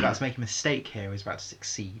about to make a mistake here. He's about to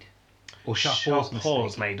succeed. Or Shapur's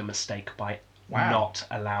mistake. made a mistake by Wow. not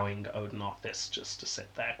allowing Odenathus just to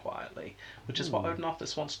sit there quietly, which is what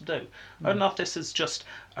Odenathus wants to do. Odenathus is just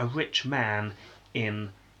a rich man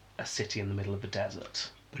in a city in the middle of the desert.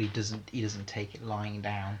 But he doesn't take it lying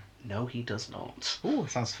down. No, he does not. Ooh,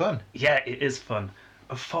 sounds fun. Yeah, it is fun.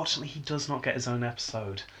 Unfortunately, he does not get his own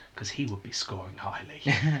episode, because he would be scoring highly.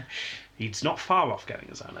 He's not far off getting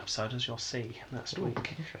his own episode, as you'll see next Ooh, week.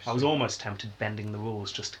 interesting. I was almost tempted bending the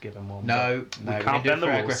rules just to give him one. No, but we can't do it bend the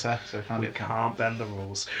for rules. Agrippa, so we can't do it for him. Can't bend the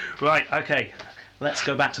rules. Right, okay. Let's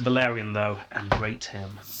go back to Valerian, though, and rate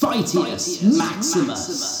him. Phytius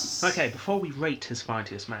Maximus. Okay, before we rate his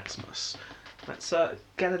Phytius Maximus, let's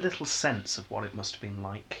get a little sense of what it must have been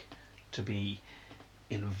like to be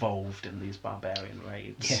involved in these barbarian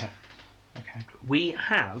raids. Yeah. Okay. We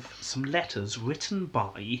have some letters written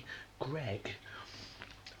by Greg.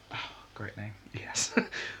 Great name. Yes.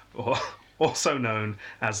 Or also known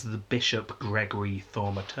as the Bishop Gregory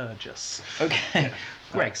Thaumaturgus. Okay.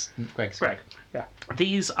 Greg's. Greg. Yeah.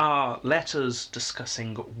 These are letters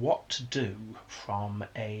discussing what to do from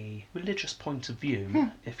a religious point of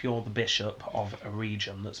view if you're the bishop of a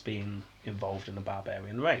region that's been involved in a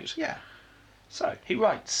barbarian raid. Yeah. So, he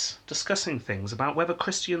writes, discussing things about whether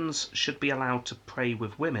Christians should be allowed to pray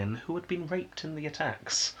with women who had been raped in the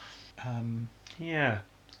attacks. Yeah.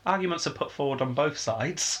 Arguments are put forward on both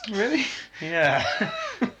sides. Really? Yeah.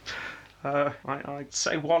 I'd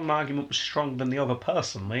say one argument was stronger than the other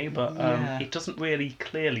personally, but Yeah. it doesn't really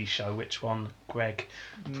clearly show which one Greg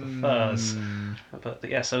prefers. But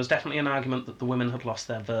yes, there was definitely an argument that the women had lost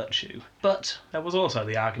their virtue. But there was also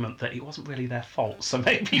the argument that it wasn't really their fault, so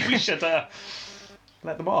maybe we should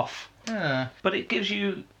let them off. Yeah. But it gives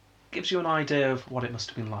you an idea of what it must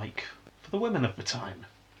have been like for the women of the time.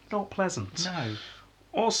 Not pleasant. No.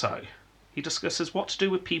 Also, he discusses what to do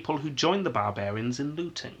with people who join the barbarians in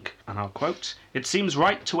looting. And I'll quote, "It seems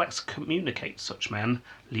right to excommunicate such men,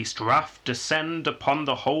 lest wrath descend upon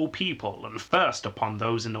the whole people, and first upon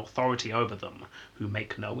those in authority over them, who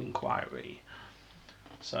make no inquiry."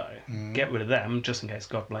 So, get rid of them, just in case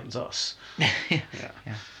God blames us. Yeah.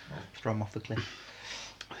 Throw him off the cliff.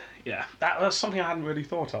 Yeah, that was something I hadn't really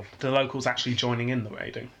thought of. The locals actually joining in the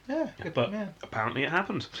raiding. Yeah. Good. But yeah. apparently it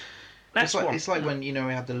happened. Next one. It's like when we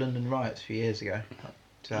had the London riots a few years ago, like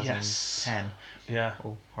 2010, Yes. Yeah.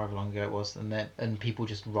 or however long ago it was, and people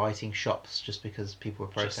just rioting shops just because people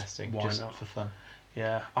were protesting, why just not? for fun.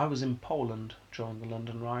 Yeah, I was in Poland during the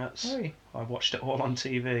London riots. Really? I watched it all on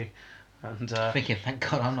TV, and Thinking, thank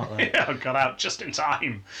God I'm not there. yeah, I got out just in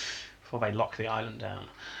time before they locked the island down.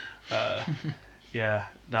 Yeah,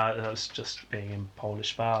 no, that was just being in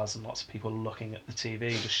Polish bars and lots of people looking at the TV,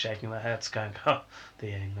 just shaking their heads, going, "Huh,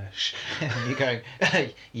 the English." And you're going,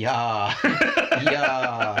 yeah,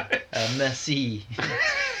 merci.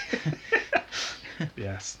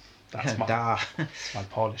 Yes, that's Da. my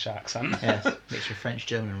Polish accent. Yes, mixture of French,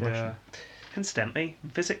 German, and Yeah. Russian. Incidentally,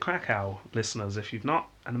 visit Krakow, listeners, if you've not.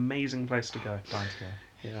 An amazing place to go. Time to go.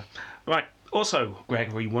 Yeah. Right. Also,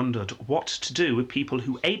 Gregory wondered what to do with people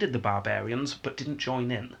who aided the barbarians but didn't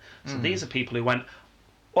join in. So these are people who went,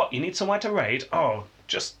 "What, you need somewhere to raid? Oh,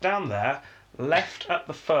 just down there, left at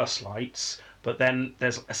the first lights, but then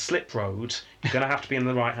there's a slip road. You're going to have to be in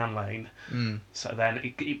the right-hand lane." So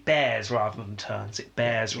then it bears rather than turns. It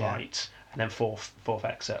bears Yeah. right. and then fourth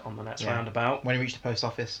exit on the next Yeah. roundabout. When you reach the post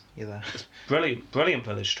office, you're there. Brilliant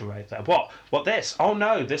village to raid there. What this? Oh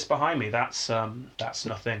no, this behind me, that's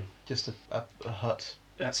nothing. Just a hut.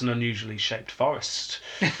 That's an unusually shaped forest.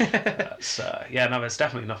 That's no, there's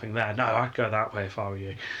definitely nothing there. No, I'd go that way if I were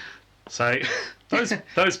you. So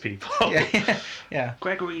those people. Yeah.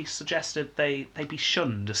 Gregory suggested they be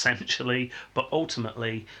shunned essentially, but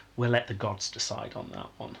ultimately we'll let the gods decide on that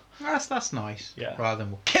one. That's nice. Yeah. Rather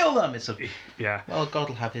than we'll kill them. It's a Yeah. well, God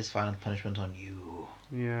will have his final punishment on you.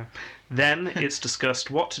 Yeah. Then it's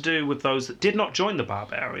discussed what to do with those that did not join the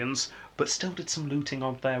barbarians, but still did some looting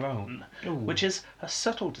of their own, Ooh. which is a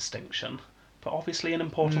subtle distinction, but obviously an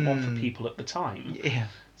important one for people at the time. Yeah.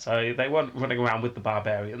 So they weren't running around with the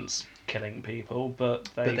barbarians killing people, but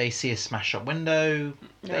They see a smash up window.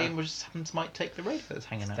 Yeah. They just might take the raid that's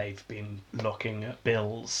hanging out. they've been looking at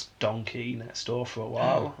Bill's donkey next door for a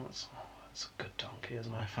while. That's a good donkey,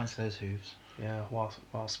 isn't I it? fancy those hooves. Yeah,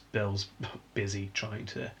 whilst Bill's busy trying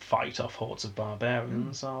to fight off hordes of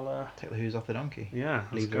barbarians, I'll Take the hooves off the donkey. yeah,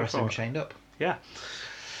 let's Leave the go rest of for them it. chained up. Yeah.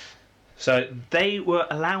 So they were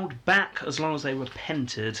allowed back as long as they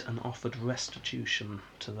repented and offered restitution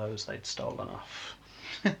to those they'd stolen off.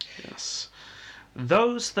 Yes.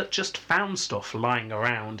 Those that just found stuff lying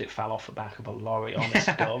around, it fell off the back of a lorry, honest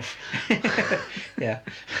gov. Yeah.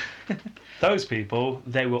 Those people,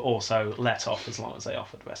 they were also let off as long as they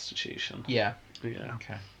offered restitution. Yeah. Yeah.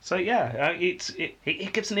 Okay. So yeah,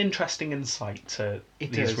 it gives an interesting insight to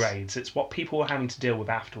It these does. raids. It's what people were having to deal with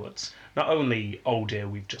afterwards. Not only, oh dear,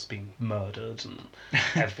 we've just been murdered and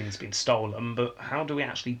everything's been stolen, but how do we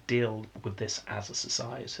actually deal with this as a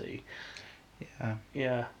society? Yeah.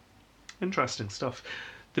 Yeah, interesting stuff.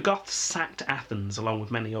 The Goths sacked Athens along with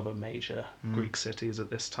many other major Greek cities at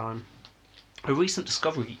this time. A recent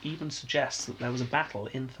discovery even suggests that there was a battle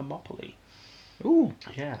in Thermopylae. Ooh.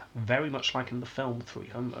 Yeah, very much like in the film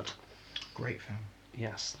 300. Great film.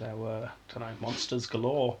 Yes, there were, monsters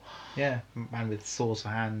galore. Yeah. Man with swords for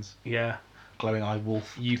hands. Yeah, Glowing eyed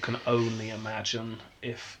wolf. you can only imagine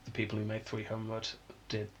if the people who made 300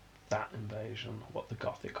 did that invasion, what the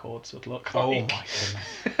Gothic hordes would look like. Oh my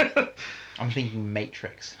goodness. I'm thinking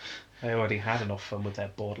Matrix. They already had enough fun with their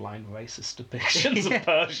borderline racist depictions of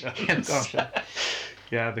Persians. Oh, gosh.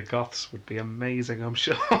 Yeah, the Goths would be amazing, I'm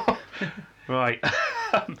sure. Right.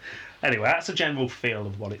 Anyway, that's a general feel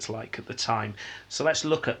of what it's like at the time. So let's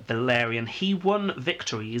look at Valerian. He won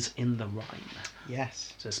victories in the Rhine.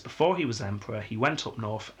 Yes. Just before he was emperor, he went up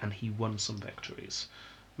north and he won some victories.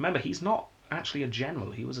 Remember, he's not actually a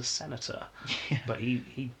general, he was a senator. Yeah. But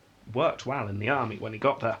he worked well in the army when he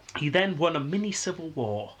got there. He then won a mini civil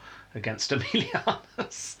war against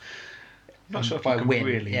Aemilianus. I'm not sure if By you can win,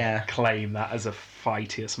 really yeah. claim that as a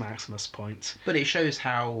Fightius Maximus point. But it shows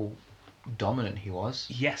how dominant he was.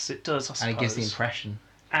 Yes, it does, I suppose. And it gives the impression.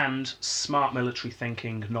 And smart military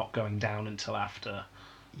thinking not going down until after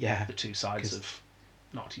Yeah. the two sides 'cause- have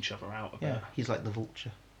knocked each other out a Yeah. bit. He's like the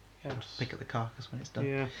vulture. Yes. Pick at the carcass when it's done.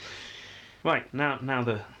 Yeah. Right, now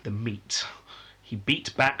the meat. He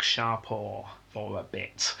beat back Shapur for a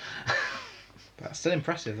bit. That's still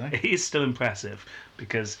impressive, though. It is still impressive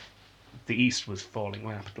because the east was falling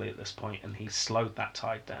rapidly at this point and he slowed that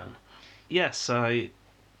tide down. Yes, so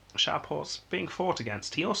Shapur's being fought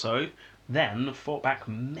against. He also then fought back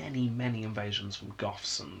many invasions from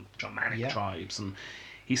Goths and Germanic tribes, and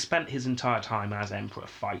he spent his entire time as emperor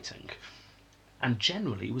fighting. And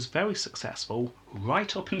generally was very successful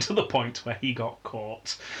right up until the point where he got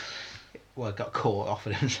caught. Well, got caught,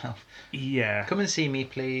 offered himself. Yeah. Come and see me,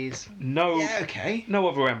 please. No, Yeah, okay. no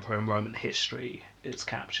other emperor in Roman history is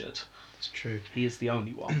captured. It's true. He is the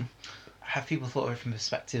only one. Have people thought of it from the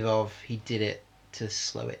perspective of he did it to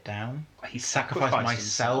slow it down? He Sacrifice sacrificed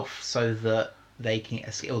myself himself. so that they can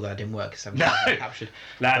escape. Although that didn't work because No. captured.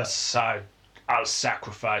 That's I'll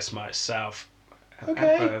sacrifice myself.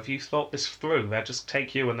 Okay. Emperor, have you thought this through? They'll just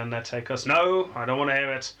take you and then they'll take us. No, I don't want to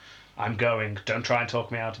hear it. I'm going. Don't try and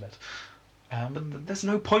talk me out of it. But there's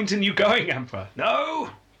no point in you going, Emperor. No!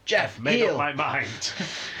 Jeff, Made heal. up my mind.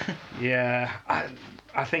 Yeah,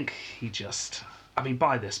 I think he just... I mean,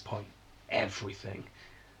 by this point, everything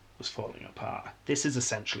was falling apart. This is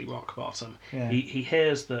essentially rock bottom. Yeah. He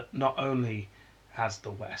hears that not only has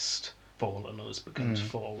the West fallen or has begun to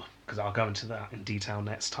fall, because I'll go into that in detail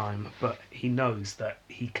next time, but he knows that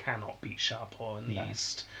he cannot beat Shapur in the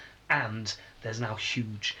East. And there's now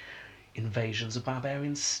huge invasions of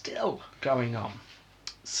barbarians still going on.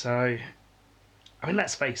 So, I mean,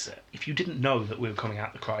 let's face it, if you didn't know that we were coming out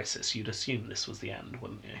of the crisis, you'd assume this was the end,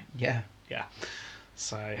 wouldn't you? Yeah. Yeah.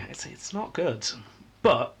 So, it's not good.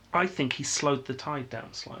 But I think he slowed the tide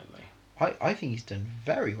down slightly. I think he's done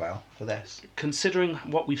very well for this. Considering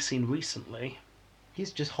what we've seen recently,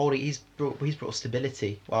 He's just holding. He's brought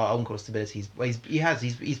stability. Well, I won't call it stability.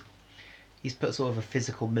 He's put sort of a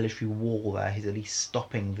physical military wall there. He's at least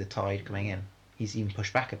stopping the tide coming in. He's even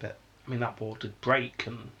pushed back a bit. I mean, that wall did break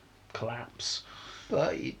and collapse,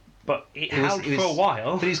 But it held for a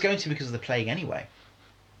while. But he's going to because of the plague anyway.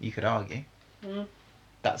 You could argue. Mm.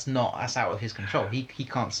 That's out of his control. He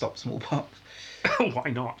can't stop smallpox. Why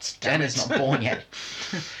not? Damn Jenna's it. not born yet.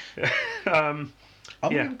 I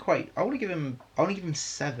Yeah. want to give him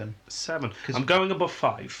 7. 7. 'Cause- I'm going above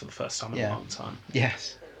 5 for the first time in a Yeah. long time.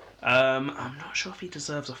 Yes. I'm not sure if he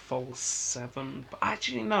deserves a full 7, but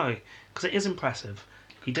actually no, because it is impressive.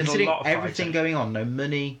 He did a Considering lot of everything fighting. going on, no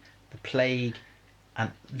money, the plague,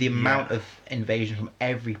 and the amount of invasion from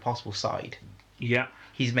every possible side. Yeah.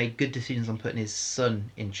 He's made good decisions on putting his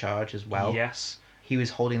son in charge as well. Yes. He was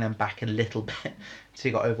holding them back a little bit, so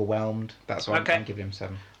he got overwhelmed. That's why Okay. I'm giving him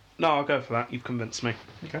 7. No, I'll go for that. You've convinced me.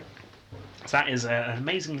 Okay. So that is an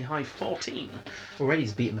amazingly high 14. Already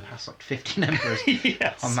he's beaten the past 15 emperors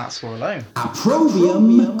Yes. on that score alone.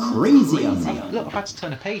 Approbium Crazium. Look, I've had to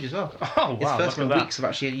turn a page as well. Oh, It's wow. the first Look one at in that. weeks I've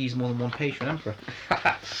actually used more than one page for an emperor.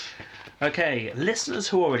 Okay, listeners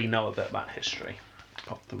who already know a bit about history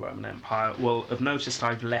of the Roman Empire will have noticed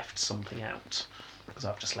I've left something out, because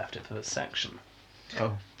I've just left it for this section.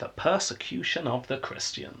 Oh. The persecution of the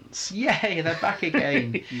Christians. Yay, they're back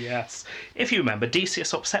again. Yes. If you remember,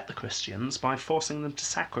 Decius upset the Christians by forcing them to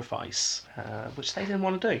sacrifice, which they didn't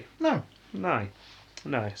want to do. No.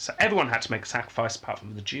 No. So everyone had to make a sacrifice apart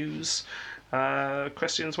from the Jews.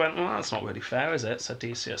 Christians went, well, that's not really fair, is it? So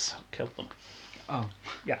Decius killed them. Oh.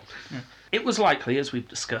 Yeah. It was likely, as we've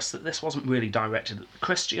discussed, that this wasn't really directed at the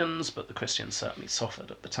Christians, but the Christians certainly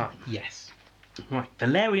suffered at the time. Yes. Right.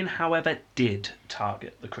 Valerian, however, did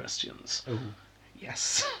target the Christians. Oh.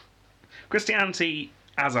 Yes. Christianity,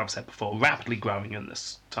 as I've said before, rapidly growing in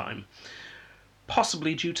this time.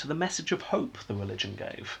 Possibly due to the message of hope the religion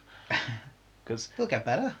gave. Because, It'll get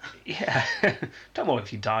better. yeah, don't worry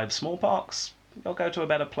if you die of smallpox. You'll go to a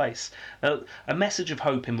better place. A message of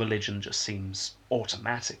hope in religion just seems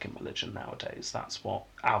automatic in religion nowadays. That's what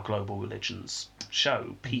our global religions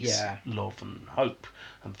show. Peace, Yeah. love and hope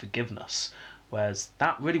and forgiveness. Whereas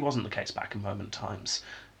that really wasn't the case back in Roman times.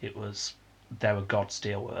 It was, there are gods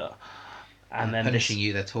deal with it. And then Punishing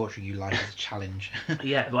you, they're torturing you, life is a challenge.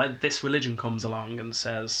 yeah, like this religion comes along and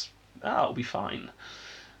says, oh, it'll be fine.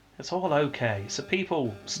 It's all okay. So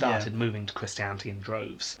people started moving to Christianity in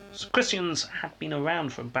droves. So Christians had been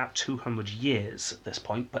around for about 200 years at this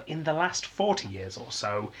point, but in the last 40 years or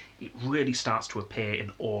so, it really starts to appear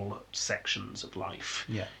in all sections of life.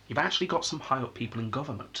 Yeah. You've actually got some high up people in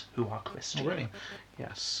government who are Christian. Oh, really?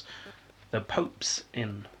 Yes. The popes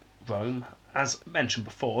in Rome, as mentioned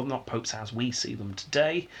before, not popes as we see them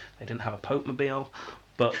today. They didn't have a pope-mobile,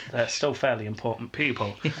 but they're still fairly important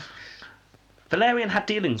people. Valerian had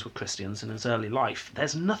dealings with Christians in his early life.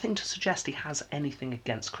 There's nothing to suggest he has anything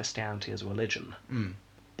against Christianity as a religion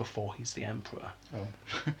before he's the emperor.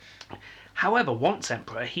 Oh. However, once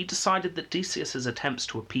emperor, he decided that Decius's attempts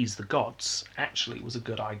to appease the gods actually was a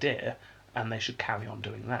good idea, and they should carry on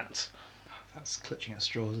doing that. That's clutching at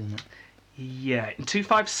straws, isn't it? Yeah, in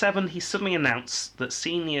 257 he suddenly announced that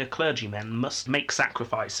senior clergymen must make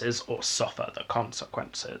sacrifices or suffer the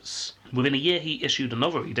consequences. Within a year he issued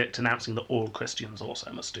another edict announcing that all Christians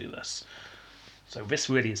also must do this. So this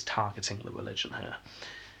really is targeting the religion here.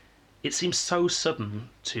 It seems so sudden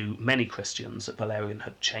to many Christians that Valerian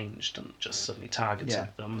had changed and just suddenly targeted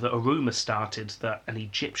them that a rumour started that an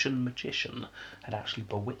Egyptian magician had actually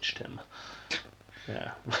bewitched him.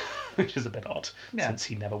 Yeah, which is a bit odd, since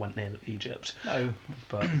he never went near Egypt. No.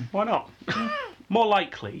 But why not? More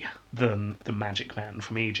likely than the magic man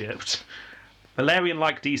from Egypt. Valerian,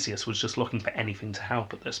 like Decius, was just looking for anything to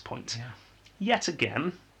help at this point. Yeah. Yet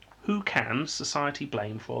again, who can society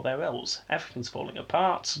blame for their ills? Everything's falling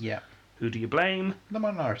apart. Yeah. Who do you blame? The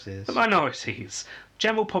minorities. The minorities.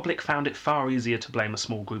 General public found it far easier to blame a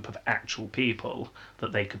small group of actual people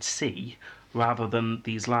that they could see, rather than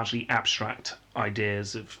these largely abstract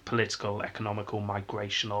ideas of political, economical,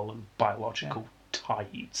 migrational and biological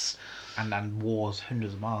tides. And wars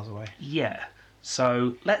hundreds of miles away. Yeah.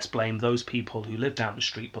 So let's blame those people who live down the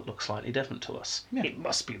street but look slightly different to us. Yeah. It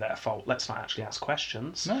must be their fault. Let's not actually ask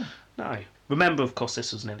questions. No. Remember, of course,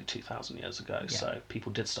 this was nearly 2,000 years ago, so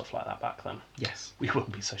people did stuff like that back then. Yes. We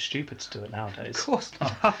wouldn't be so stupid to do it nowadays. Of course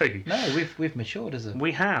not. No. No, we've matured as a...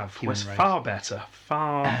 We have. We're Human race. far better.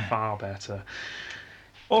 Far better.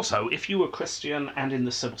 Also, if you were Christian and in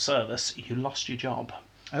the civil service, you lost your job.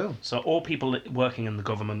 Oh. So all people working in the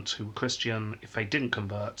government who were Christian, if they didn't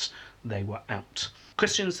convert, they were out.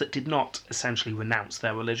 Christians that did not essentially renounce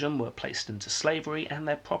their religion were placed into slavery and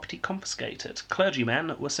their property confiscated.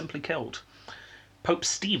 Clergymen were simply killed. Pope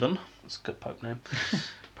Stephen, that's a good pope name,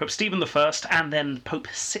 Pope Stephen I and then Pope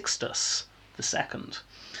Sixtus II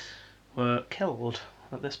were killed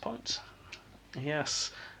at this point.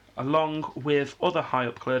 Yes, along with other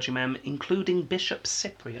high-up clergymen, including Bishop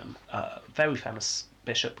Cyprian, a very famous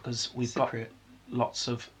bishop because we've Cypriot. got lots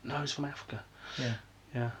of... No, he's from Africa. Yeah.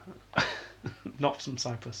 Yeah. Not from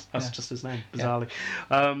Cyprus. That's Yeah. just his name, bizarrely.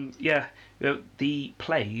 The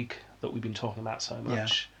plague that we've been talking about so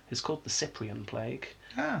much is called the Cyprian plague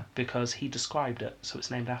Ah. because he described it, so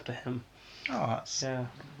it's named after him. Oh, that's Yeah.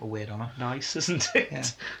 a weird honour. Nice, isn't it? Yeah.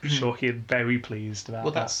 I'm sure he'd very pleased about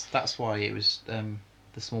Well, that. that's why it was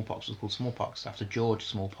the smallpox was called smallpox after George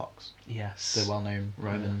Smallpox, Yes. the well-known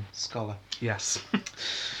Roman scholar. Yes.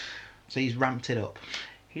 So he's ramped it up.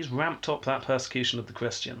 He's ramped up that persecution of the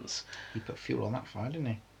Christians. He put fuel on that fire, didn't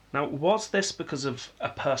he? Now, was this because of a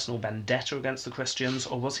personal vendetta against the Christians,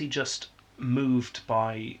 or was he just moved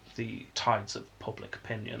by the tides of public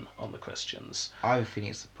opinion on the Christians? I have a feeling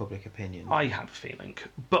it's the public opinion. I have a feeling.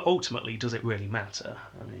 But ultimately, does it really matter?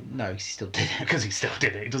 I mean, No, he still did it. because he still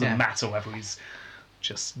did it. It doesn't Yeah. matter whether he's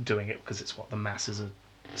just doing it because it's what the masses are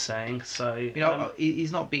saying. So, You know,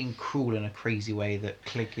 he's not being cruel in a crazy way that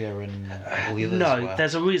Caligula and all the others no, were.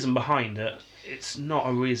 there's a reason behind it. It's not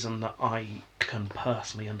a reason that I can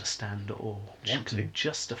personally understand or Want to.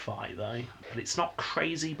 justify, though. But it's not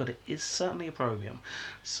crazy, but it is certainly opprobrium.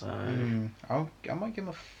 So, I might give him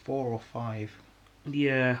a 4 or 5.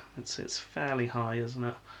 yeah, it's fairly high, isn't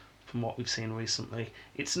it? From what we've seen recently.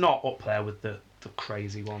 It's not up there with the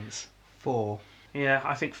crazy ones. 4. Yeah,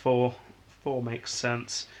 I think 4 makes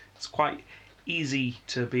sense. It's quite easy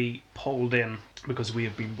to be pulled in because we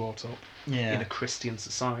have been brought up Yeah. in a Christian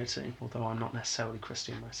society, although I'm not necessarily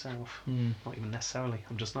Christian myself. Not even necessarily,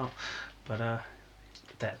 I'm just not. But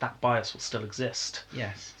that bias will still exist.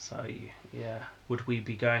 Yes. So, yeah, would we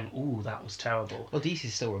be going, ooh, that was terrible? Well, Decius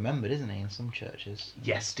is still remembered, isn't he, in some churches?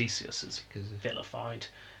 Yes, Decius is Because of... vilified.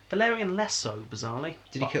 Valerian less so, bizarrely.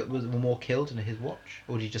 Did he kill? Were more killed in his watch,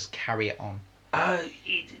 or did he just carry it on?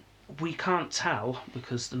 We can't tell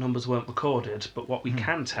because the numbers weren't recorded, but what we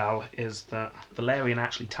can tell is that Valerian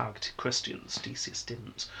actually targeted Christians, Decius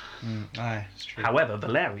didn't. Aye, it's true. However,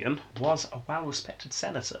 Valerian was a well-respected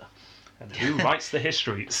senator, and who writes the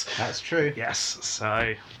histories? That's true. Yes,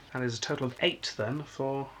 so that is a total of 8 then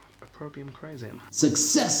for Opprobrium Crazium.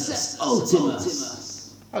 Successus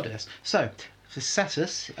Ultimus. I'll do this. So, for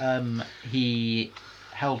Cetus, he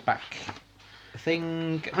held back the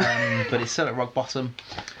thing, but it's still at rock bottom.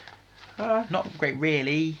 Not great,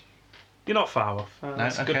 really. You're not far off.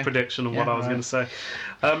 That's a okay. good prediction of Yeah, what I was right. going to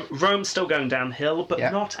say. Rome's still going downhill, but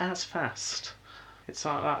Yeah. not as fast. It's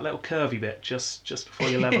like that little curvy bit just before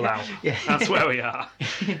you level out. Yeah. That's where we are.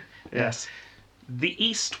 Yes. The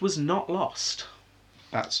East was not lost.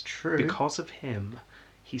 That's true. Because of him,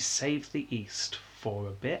 he saved the East for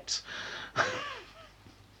a bit.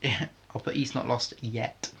 Yeah, I'll put East not lost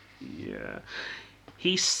yet. Yeah.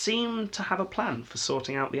 He seemed to have a plan for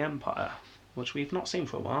sorting out the Empire, which we've not seen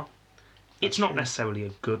for a while. It's not necessarily a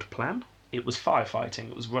good plan. It was firefighting.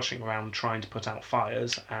 It was rushing around trying to put out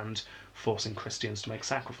fires and forcing Christians to make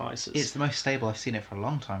sacrifices. It's the most stable I've seen it for a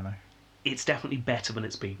long time, though. It's definitely better than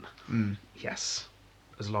it's been. Yes.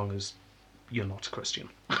 As long as you're not a Christian.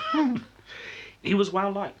 He was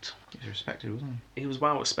well liked. He was respected, wasn't He was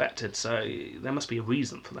well respected, so there must be a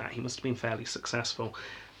reason for that. He must have been fairly successful.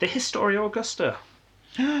 The Historia Augusta.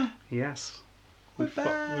 he? Yes. We're We've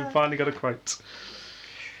back. finally got a quote.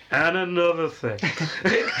 And another thing.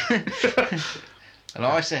 And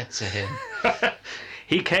I said to him,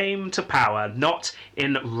 He came to power not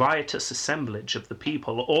in riotous assemblage of the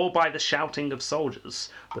people or by the shouting of soldiers,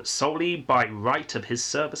 but solely by right of his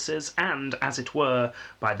services and, as it were,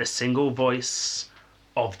 by the single voice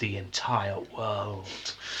of the entire world.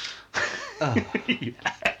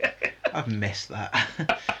 I've missed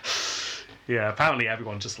that. Yeah, apparently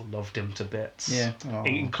everyone just loved him to bits. Yeah. Aw.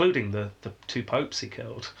 Including the 2 popes he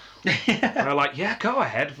killed. They're like, yeah, go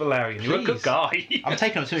ahead, Valerian. You're a good Please. guy. I'm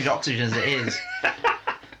taking up too much oxygen as it is.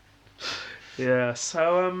 Yeah,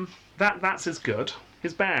 so that's his good.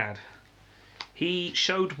 His bad. He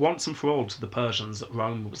showed once and for all to the Persians that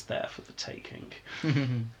Rome was there for the taking.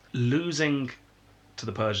 Losing to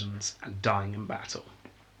the Persians and dying in battle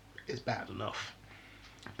is bad enough.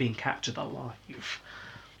 Being captured alive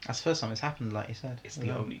That's the first time it's happened, like you said. is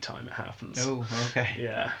the only time it happens. Oh, okay.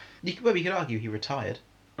 Yeah. You could argue he retired.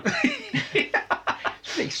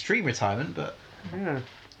 It's an extreme retirement, but... Yeah.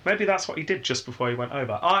 Maybe that's what he did just before he went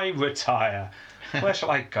over. I retire. Where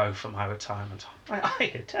shall I go for my retirement? I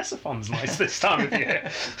hear Tessophone's nice this time of year.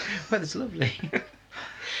 Weather's lovely.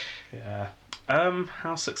 Yeah.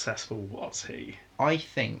 How successful was he? I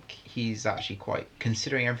think he's actually quite,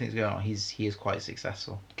 considering everything that's going on, he is quite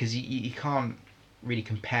successful. Because you can't really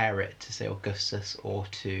compare it to, say, Augustus or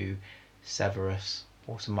to Severus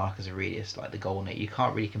or to Marcus Aurelius, like the Golden Age. You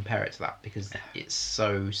can't really compare it to that because it's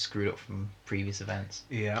so screwed up from previous events.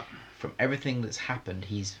 Yeah. From everything that's happened,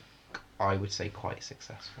 he's, I would say, quite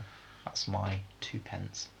successful. That's my 2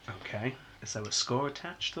 pence. Okay. Is there a score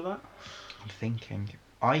attached to that? I'm thinking.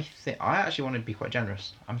 I actually want to be quite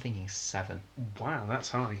generous. I'm thinking 7. Wow, that's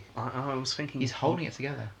high. I was thinking... He's holding it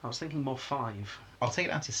together. I was thinking more 5. I'll take it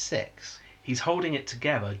down to 6. He's holding it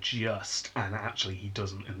together just, and actually he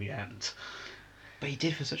doesn't in the end. But he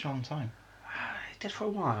did for such a long time. He did for a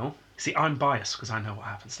while. See, I'm biased because I know what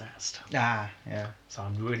happens next. Ah, yeah. So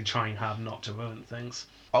I'm really trying hard not to ruin things.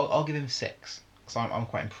 I'll give him 6 because I'm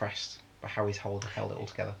quite impressed by how he's held it all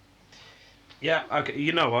together. Yeah, okay.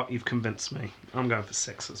 You know what? You've convinced me. I'm going for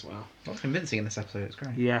 6 as well. Not convincing in this episode. It's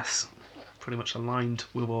great. Yes. Pretty much aligned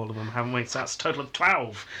with all of them, haven't we? So that's a total of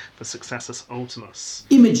 12 for Successus Ultimus.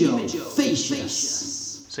 Imago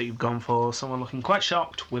Facius. So you've gone for someone looking quite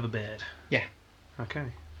shocked with a beard. Yeah. Okay.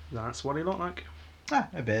 That's what he looked like. Ah,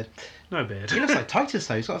 no beard. No beard. He looks like Titus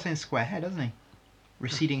though. He's got the same square head, doesn't he?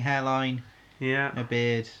 Receding hairline, Yeah. no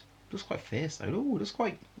beard. Looks quite fierce though. Ooh, looks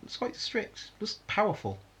quite strict. Looks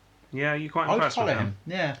powerful. Yeah, you're quite I would impressed follow with him.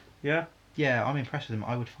 Yeah. Yeah? Yeah, I'm impressed with him.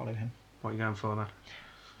 I would follow him. What are you going for then?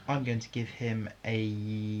 I'm going to give him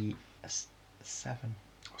a 7.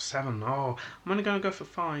 7. Oh, I'm only going to go for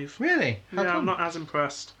 5. Really? How Yeah, come? I'm not as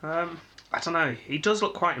impressed. I don't know. He does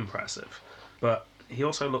look quite impressive, but he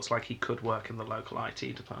also looks like he could work in the local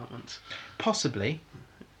IT department. Possibly.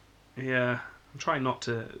 Yeah, I'm trying not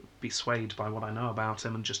to be swayed by what I know about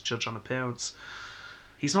him and just judge on appearance.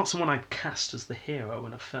 He's not someone I'd cast as the hero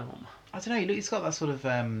in a film. I don't know. He's got that sort of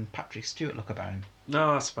Patrick Stewart look about him.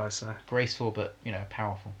 No, I suppose so. Graceful, but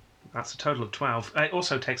powerful. That's a total of 12. It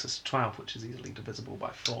also takes us to 12, which is easily divisible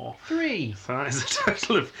by 4. 3. So that is a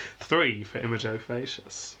total of 3 for Imago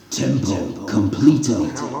Facius. Tempo completo.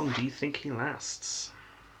 How long do you think he lasts?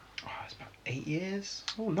 Oh, it's about 8 years.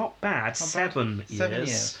 Oh, not bad. 7 years. 7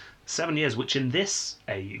 years. 7 years, which in this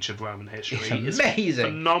age of Roman history It's is amazing.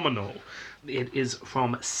 phenomenal. It is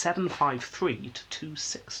from 753 to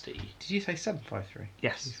 260. Did you say 753?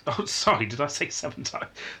 Yes. Oh, sorry, did I say 7 times?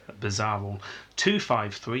 Bizarre one.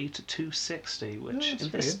 253 to 260, which that's in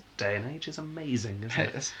pretty this good. day and age is amazing, isn't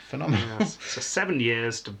it? That's phenomenal. Yes. So 7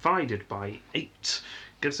 years divided by 8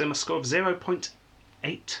 gives him a score of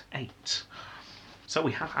 0.88. So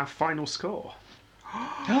we have our final score.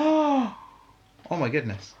 Oh my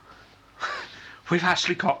goodness. We've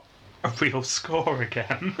actually got a real score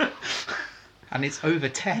again. And it's over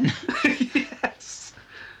 10. Yes.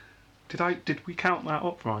 Did we count that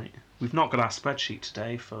up right? We've not got our spreadsheet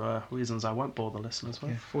today for reasons I won't bore the listeners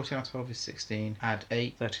with. Yeah, 14 out of 12 is 16. Add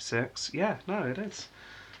 8. 36. Yeah, no, it is.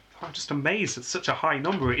 I'm just amazed it's such a high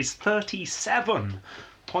number. It is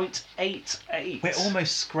 37.88. We're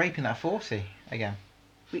almost scraping that 40 again.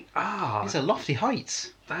 We are. These are lofty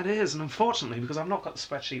heights. That is, and unfortunately, because I've not got the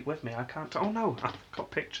spreadsheet with me, I can't. Oh no, I've got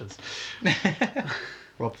pictures.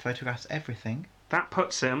 Rob photographs everything. That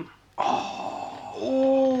puts him.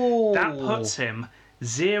 Oh! That puts him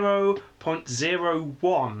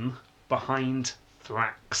 0.01 behind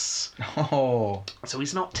Thrax. Oh. So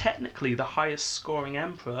he's not technically the highest scoring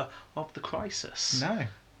emperor of the crisis. No.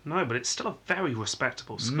 No, but it's still a very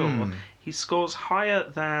respectable score. Mm. He scores higher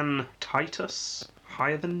than Titus,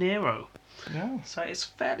 higher than Nero. No. So it's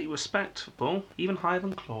fairly respectable, even higher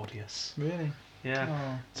than Claudius. Really? Yeah.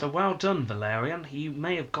 Oh. So well done, Valerian. You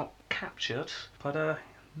may have got captured, but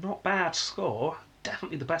not bad score.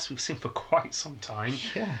 Definitely the best we've seen for quite some time.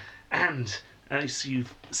 Yeah. And as you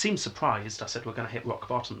seem surprised, I said we're going to hit rock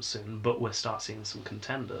bottom soon, but we'll start seeing some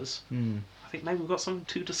contenders. Hmm. I think maybe we've got something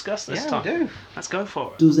to discuss this Yeah, time. we do. Let's go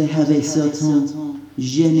for it. Do they have a certain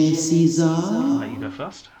je ne sais Let you go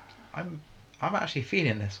first. I'm actually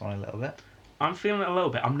feeling this one a little bit. I'm feeling it a little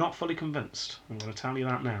bit. I'm not fully convinced. I'm going to tell you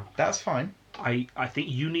that now. That's fine. I think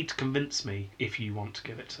you need to convince me if you want to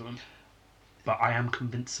give it to them. But I am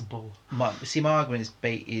convincible. My argument is a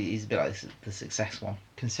bit like the success one.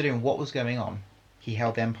 Considering what was going on, he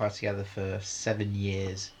held the empire together for 7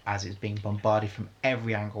 years as it was being bombarded from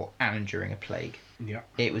every angle and during a plague. Yeah.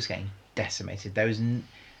 It was getting decimated. There was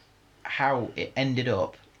how it ended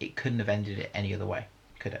up. It couldn't have ended it any other way,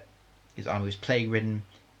 could it? His army was plague-ridden.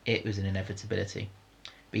 It was an inevitability.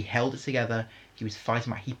 But he held it together. He was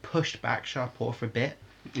fighting back. He pushed back Shapur for a bit,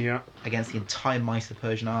 Yeah. against the entire might of the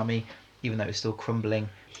Persian army, even though it was still crumbling.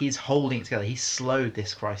 He's holding it together. He slowed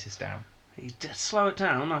this crisis down. He did slow it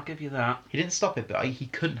down, I'll give you that. He didn't stop it, but he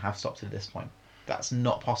couldn't have stopped it at this point. That's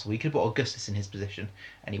not possible. He could have put Augustus in his position,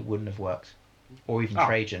 and it wouldn't have worked. Or even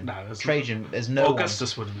Trajan. No, Trajan, there's no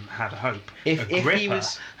Augustus wouldn't have had hope. If Agrippa, he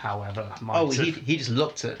was... however, might Oh, have he just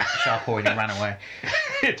looked at Shapur and he ran away.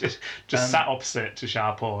 just sat opposite to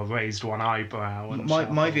Shapur, raised one eyebrow. And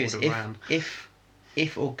My view is would have ran.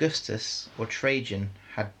 if Augustus or Trajan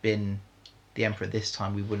had been the emperor at this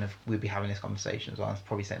time, we'd be having this conversation as well. I'm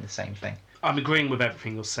probably saying the same thing. I'm agreeing with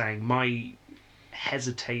everything you're saying. My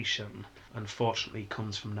hesitation, unfortunately,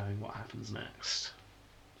 comes from knowing what happens next.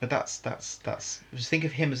 But that's just think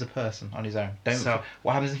of him as a person on his own. So-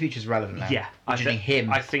 What happens in the future is relevant now. Yeah, We're judging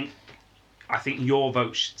him. I think your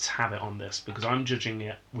vote should have it on this because I'm judging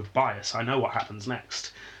it with bias. I know what happens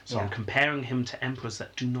next, so I'm Yeah. comparing him to emperors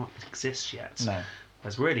that do not exist yet. No.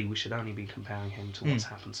 Whereas really, we should only be comparing him to what's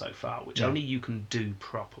happened so far, which Yeah. only you can do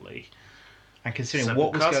properly. And considering So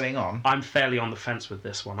what was because going on, I'm fairly on the fence with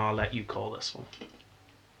this one. I'll let you call this one.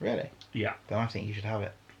 really, Yeah. then I think you should have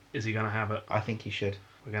it. Is he going to have it? I think you should.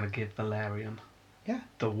 We're going to give Valerian. Yeah.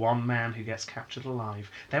 The one man who gets captured alive.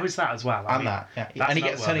 There is that as well. I And mean, that, yeah. that's And he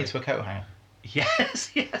gets turned noteworthy. into a coat hanger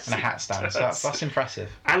Yes, yes. and a he hat stand. So does. that's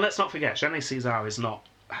impressive. And let's not forget, Gene Caesar is not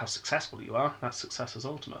how successful you are. That's successus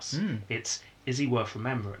ultimus. Mm. It's, is he worth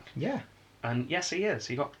remembering? Yeah. And yes, he is.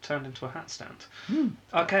 He got turned into a hat stand.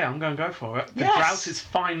 Okay, I'm going to go for it. The Yes! drought is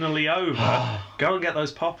finally over. Go and get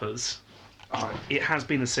those poppers. Oh, it has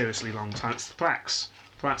been a seriously long time. It's Thrax.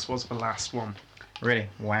 Thrax was the last one. Really?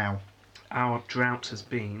 Wow. Our drought has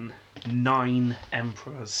been 9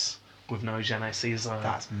 emperors with no Gene Caesar.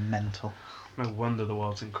 That's mental. No wonder the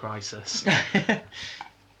world's in crisis.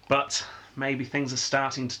 But maybe things are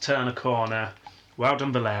starting to turn a corner. Well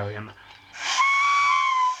done, Valerian.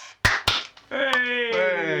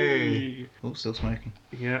 Hey! Oh, still smoking.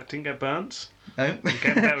 Yeah, didn't get burnt. No.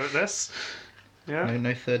 Get better at this. Yeah.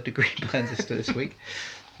 No third degree burns this week.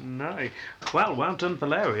 No. Well done,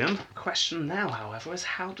 Valerian. Question now, however, is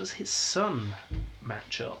how does his son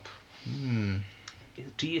match up?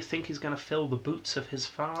 Do you think he's going to fill the boots of his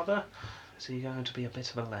father? Is he going to be a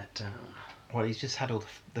bit of a letdown? Well, he's just had all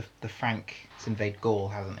the Franks invade Gaul,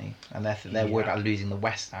 hasn't he? And they're worried about losing the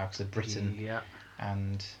West now because of Britain Yeah.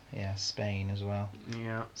 and Spain as well.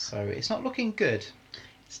 Yeah. So it's not looking good.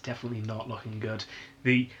 It's definitely not looking good.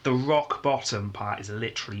 The rock bottom part is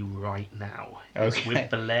literally right now. It's Okay. with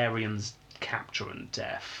Valerian's capture and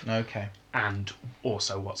death, Okay. and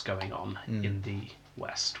also what's going on in the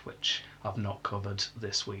West, which I've not covered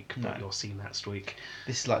this week, but No. you'll see next week.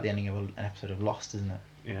 This is like the ending of an episode of Lost, isn't it?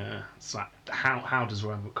 Yeah, it's like how does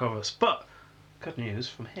Rome recover us? But good news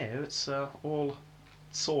from here, it's all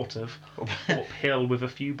sort of uphill with a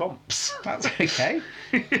few bumps. That's okay.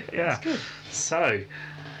 Yeah. That's good. So,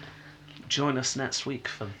 join us next week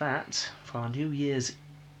for that, for our New Year's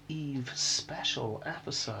Eve special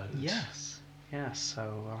episode. Yes. Yeah,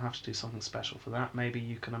 so I'll have to do something special for that. Maybe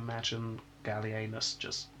you can imagine Gallienus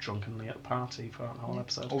just drunkenly at a party for that whole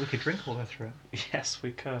episode. Or we could drink all the way through it. Yes,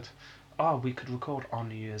 we could. Oh, we could record on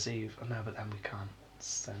New Year's Eve. No, but then we can't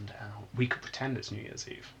send out. We could pretend it's New Year's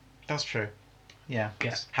Eve. That's true. Yeah.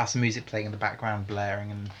 Get- Have some music playing in the background,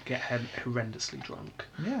 blaring, and Get horrendously drunk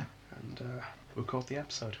yeah. and record the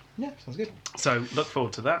episode. Yeah, sounds good. So, look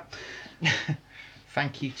forward to that.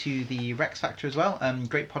 Thank you to the Rex Factor as well.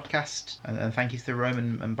 Great podcast. And thank you to the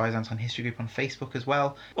Roman and Byzantine History Group on Facebook as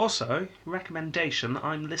well. Also, recommendation,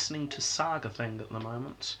 I'm listening to Saga Thing at the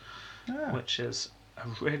moment, which is a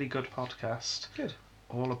really good podcast. Good.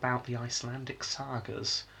 All about the Icelandic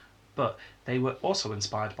sagas. But they were also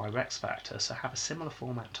inspired by Rex Factor, so have a similar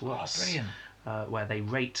format to us. Brilliant. Where they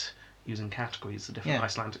rate, using categories, the different Yeah.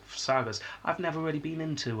 Icelandic sagas. I've never really been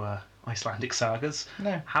into Icelandic sagas.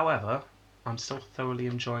 No. However, I'm still thoroughly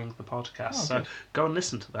enjoying the podcast. Oh, so good. go and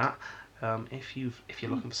listen to that if you're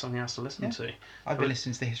looking for something else to listen Yeah. to. I've been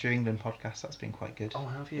listening to the History of England podcast. That's been quite good. Oh,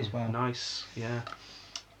 have you? As well. Nice, yeah.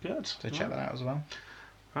 Good. So check that out as well.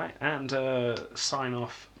 Right, and sign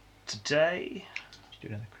off today. Do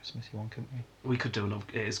another Christmassy one, couldn't we? We could do another.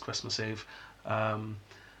 It is Christmas Eve.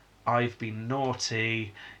 I've been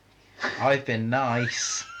naughty. I've been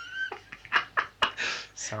nice.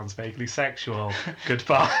 Sounds vaguely sexual.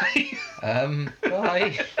 Goodbye.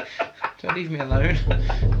 Bye. Don't leave me alone.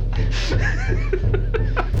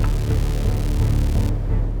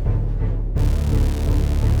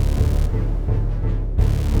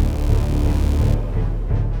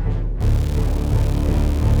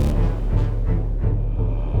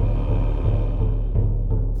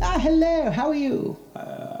 Hello, how are you?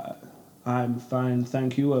 I'm fine,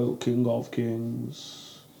 thank you, O King of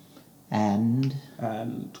Kings. And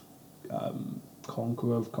And,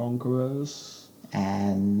 Conqueror of Conquerors.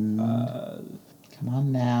 come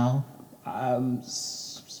on now.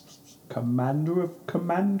 Commander of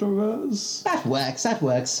Commanderers. That works.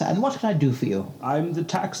 And what can I do for you? I'm the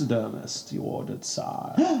taxidermist you ordered,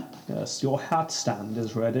 sire. Yes, your hat stand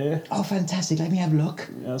is ready. Oh, fantastic. Let me have a look.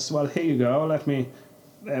 Yes, well, here you go.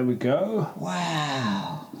 There we go.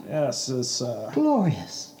 Wow. Yes,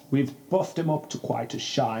 Glorious. we've buffed him up to quite a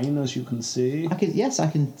shine, as you can see. I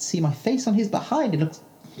can see my face on his behind. It looks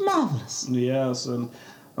marvellous. Yes, and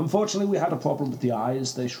unfortunately we had a problem with the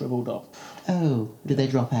eyes. They shriveled up. Oh, did they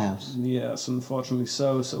drop out? Yes, unfortunately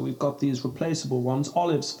so. So we've got these replaceable ones.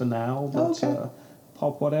 Olives for now, but Okay.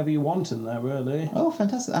 pop whatever you want in there, really. Oh,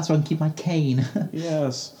 fantastic. That's where I can keep my cane.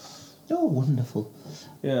 Yes. Oh, wonderful.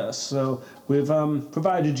 Yes, so we've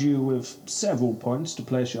provided you with several points to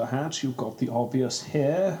place your hat. You've got the obvious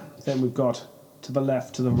here, then we've got to the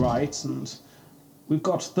left, to the right, and we've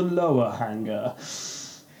got the lower hanger.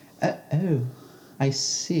 Oh, I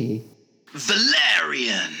see.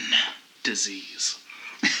 Valerian! Disease.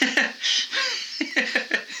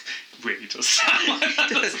 Really does sound like It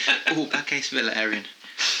does. Oh, that case Valerian.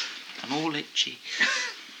 I'm all itchy.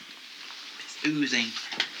 It's oozing.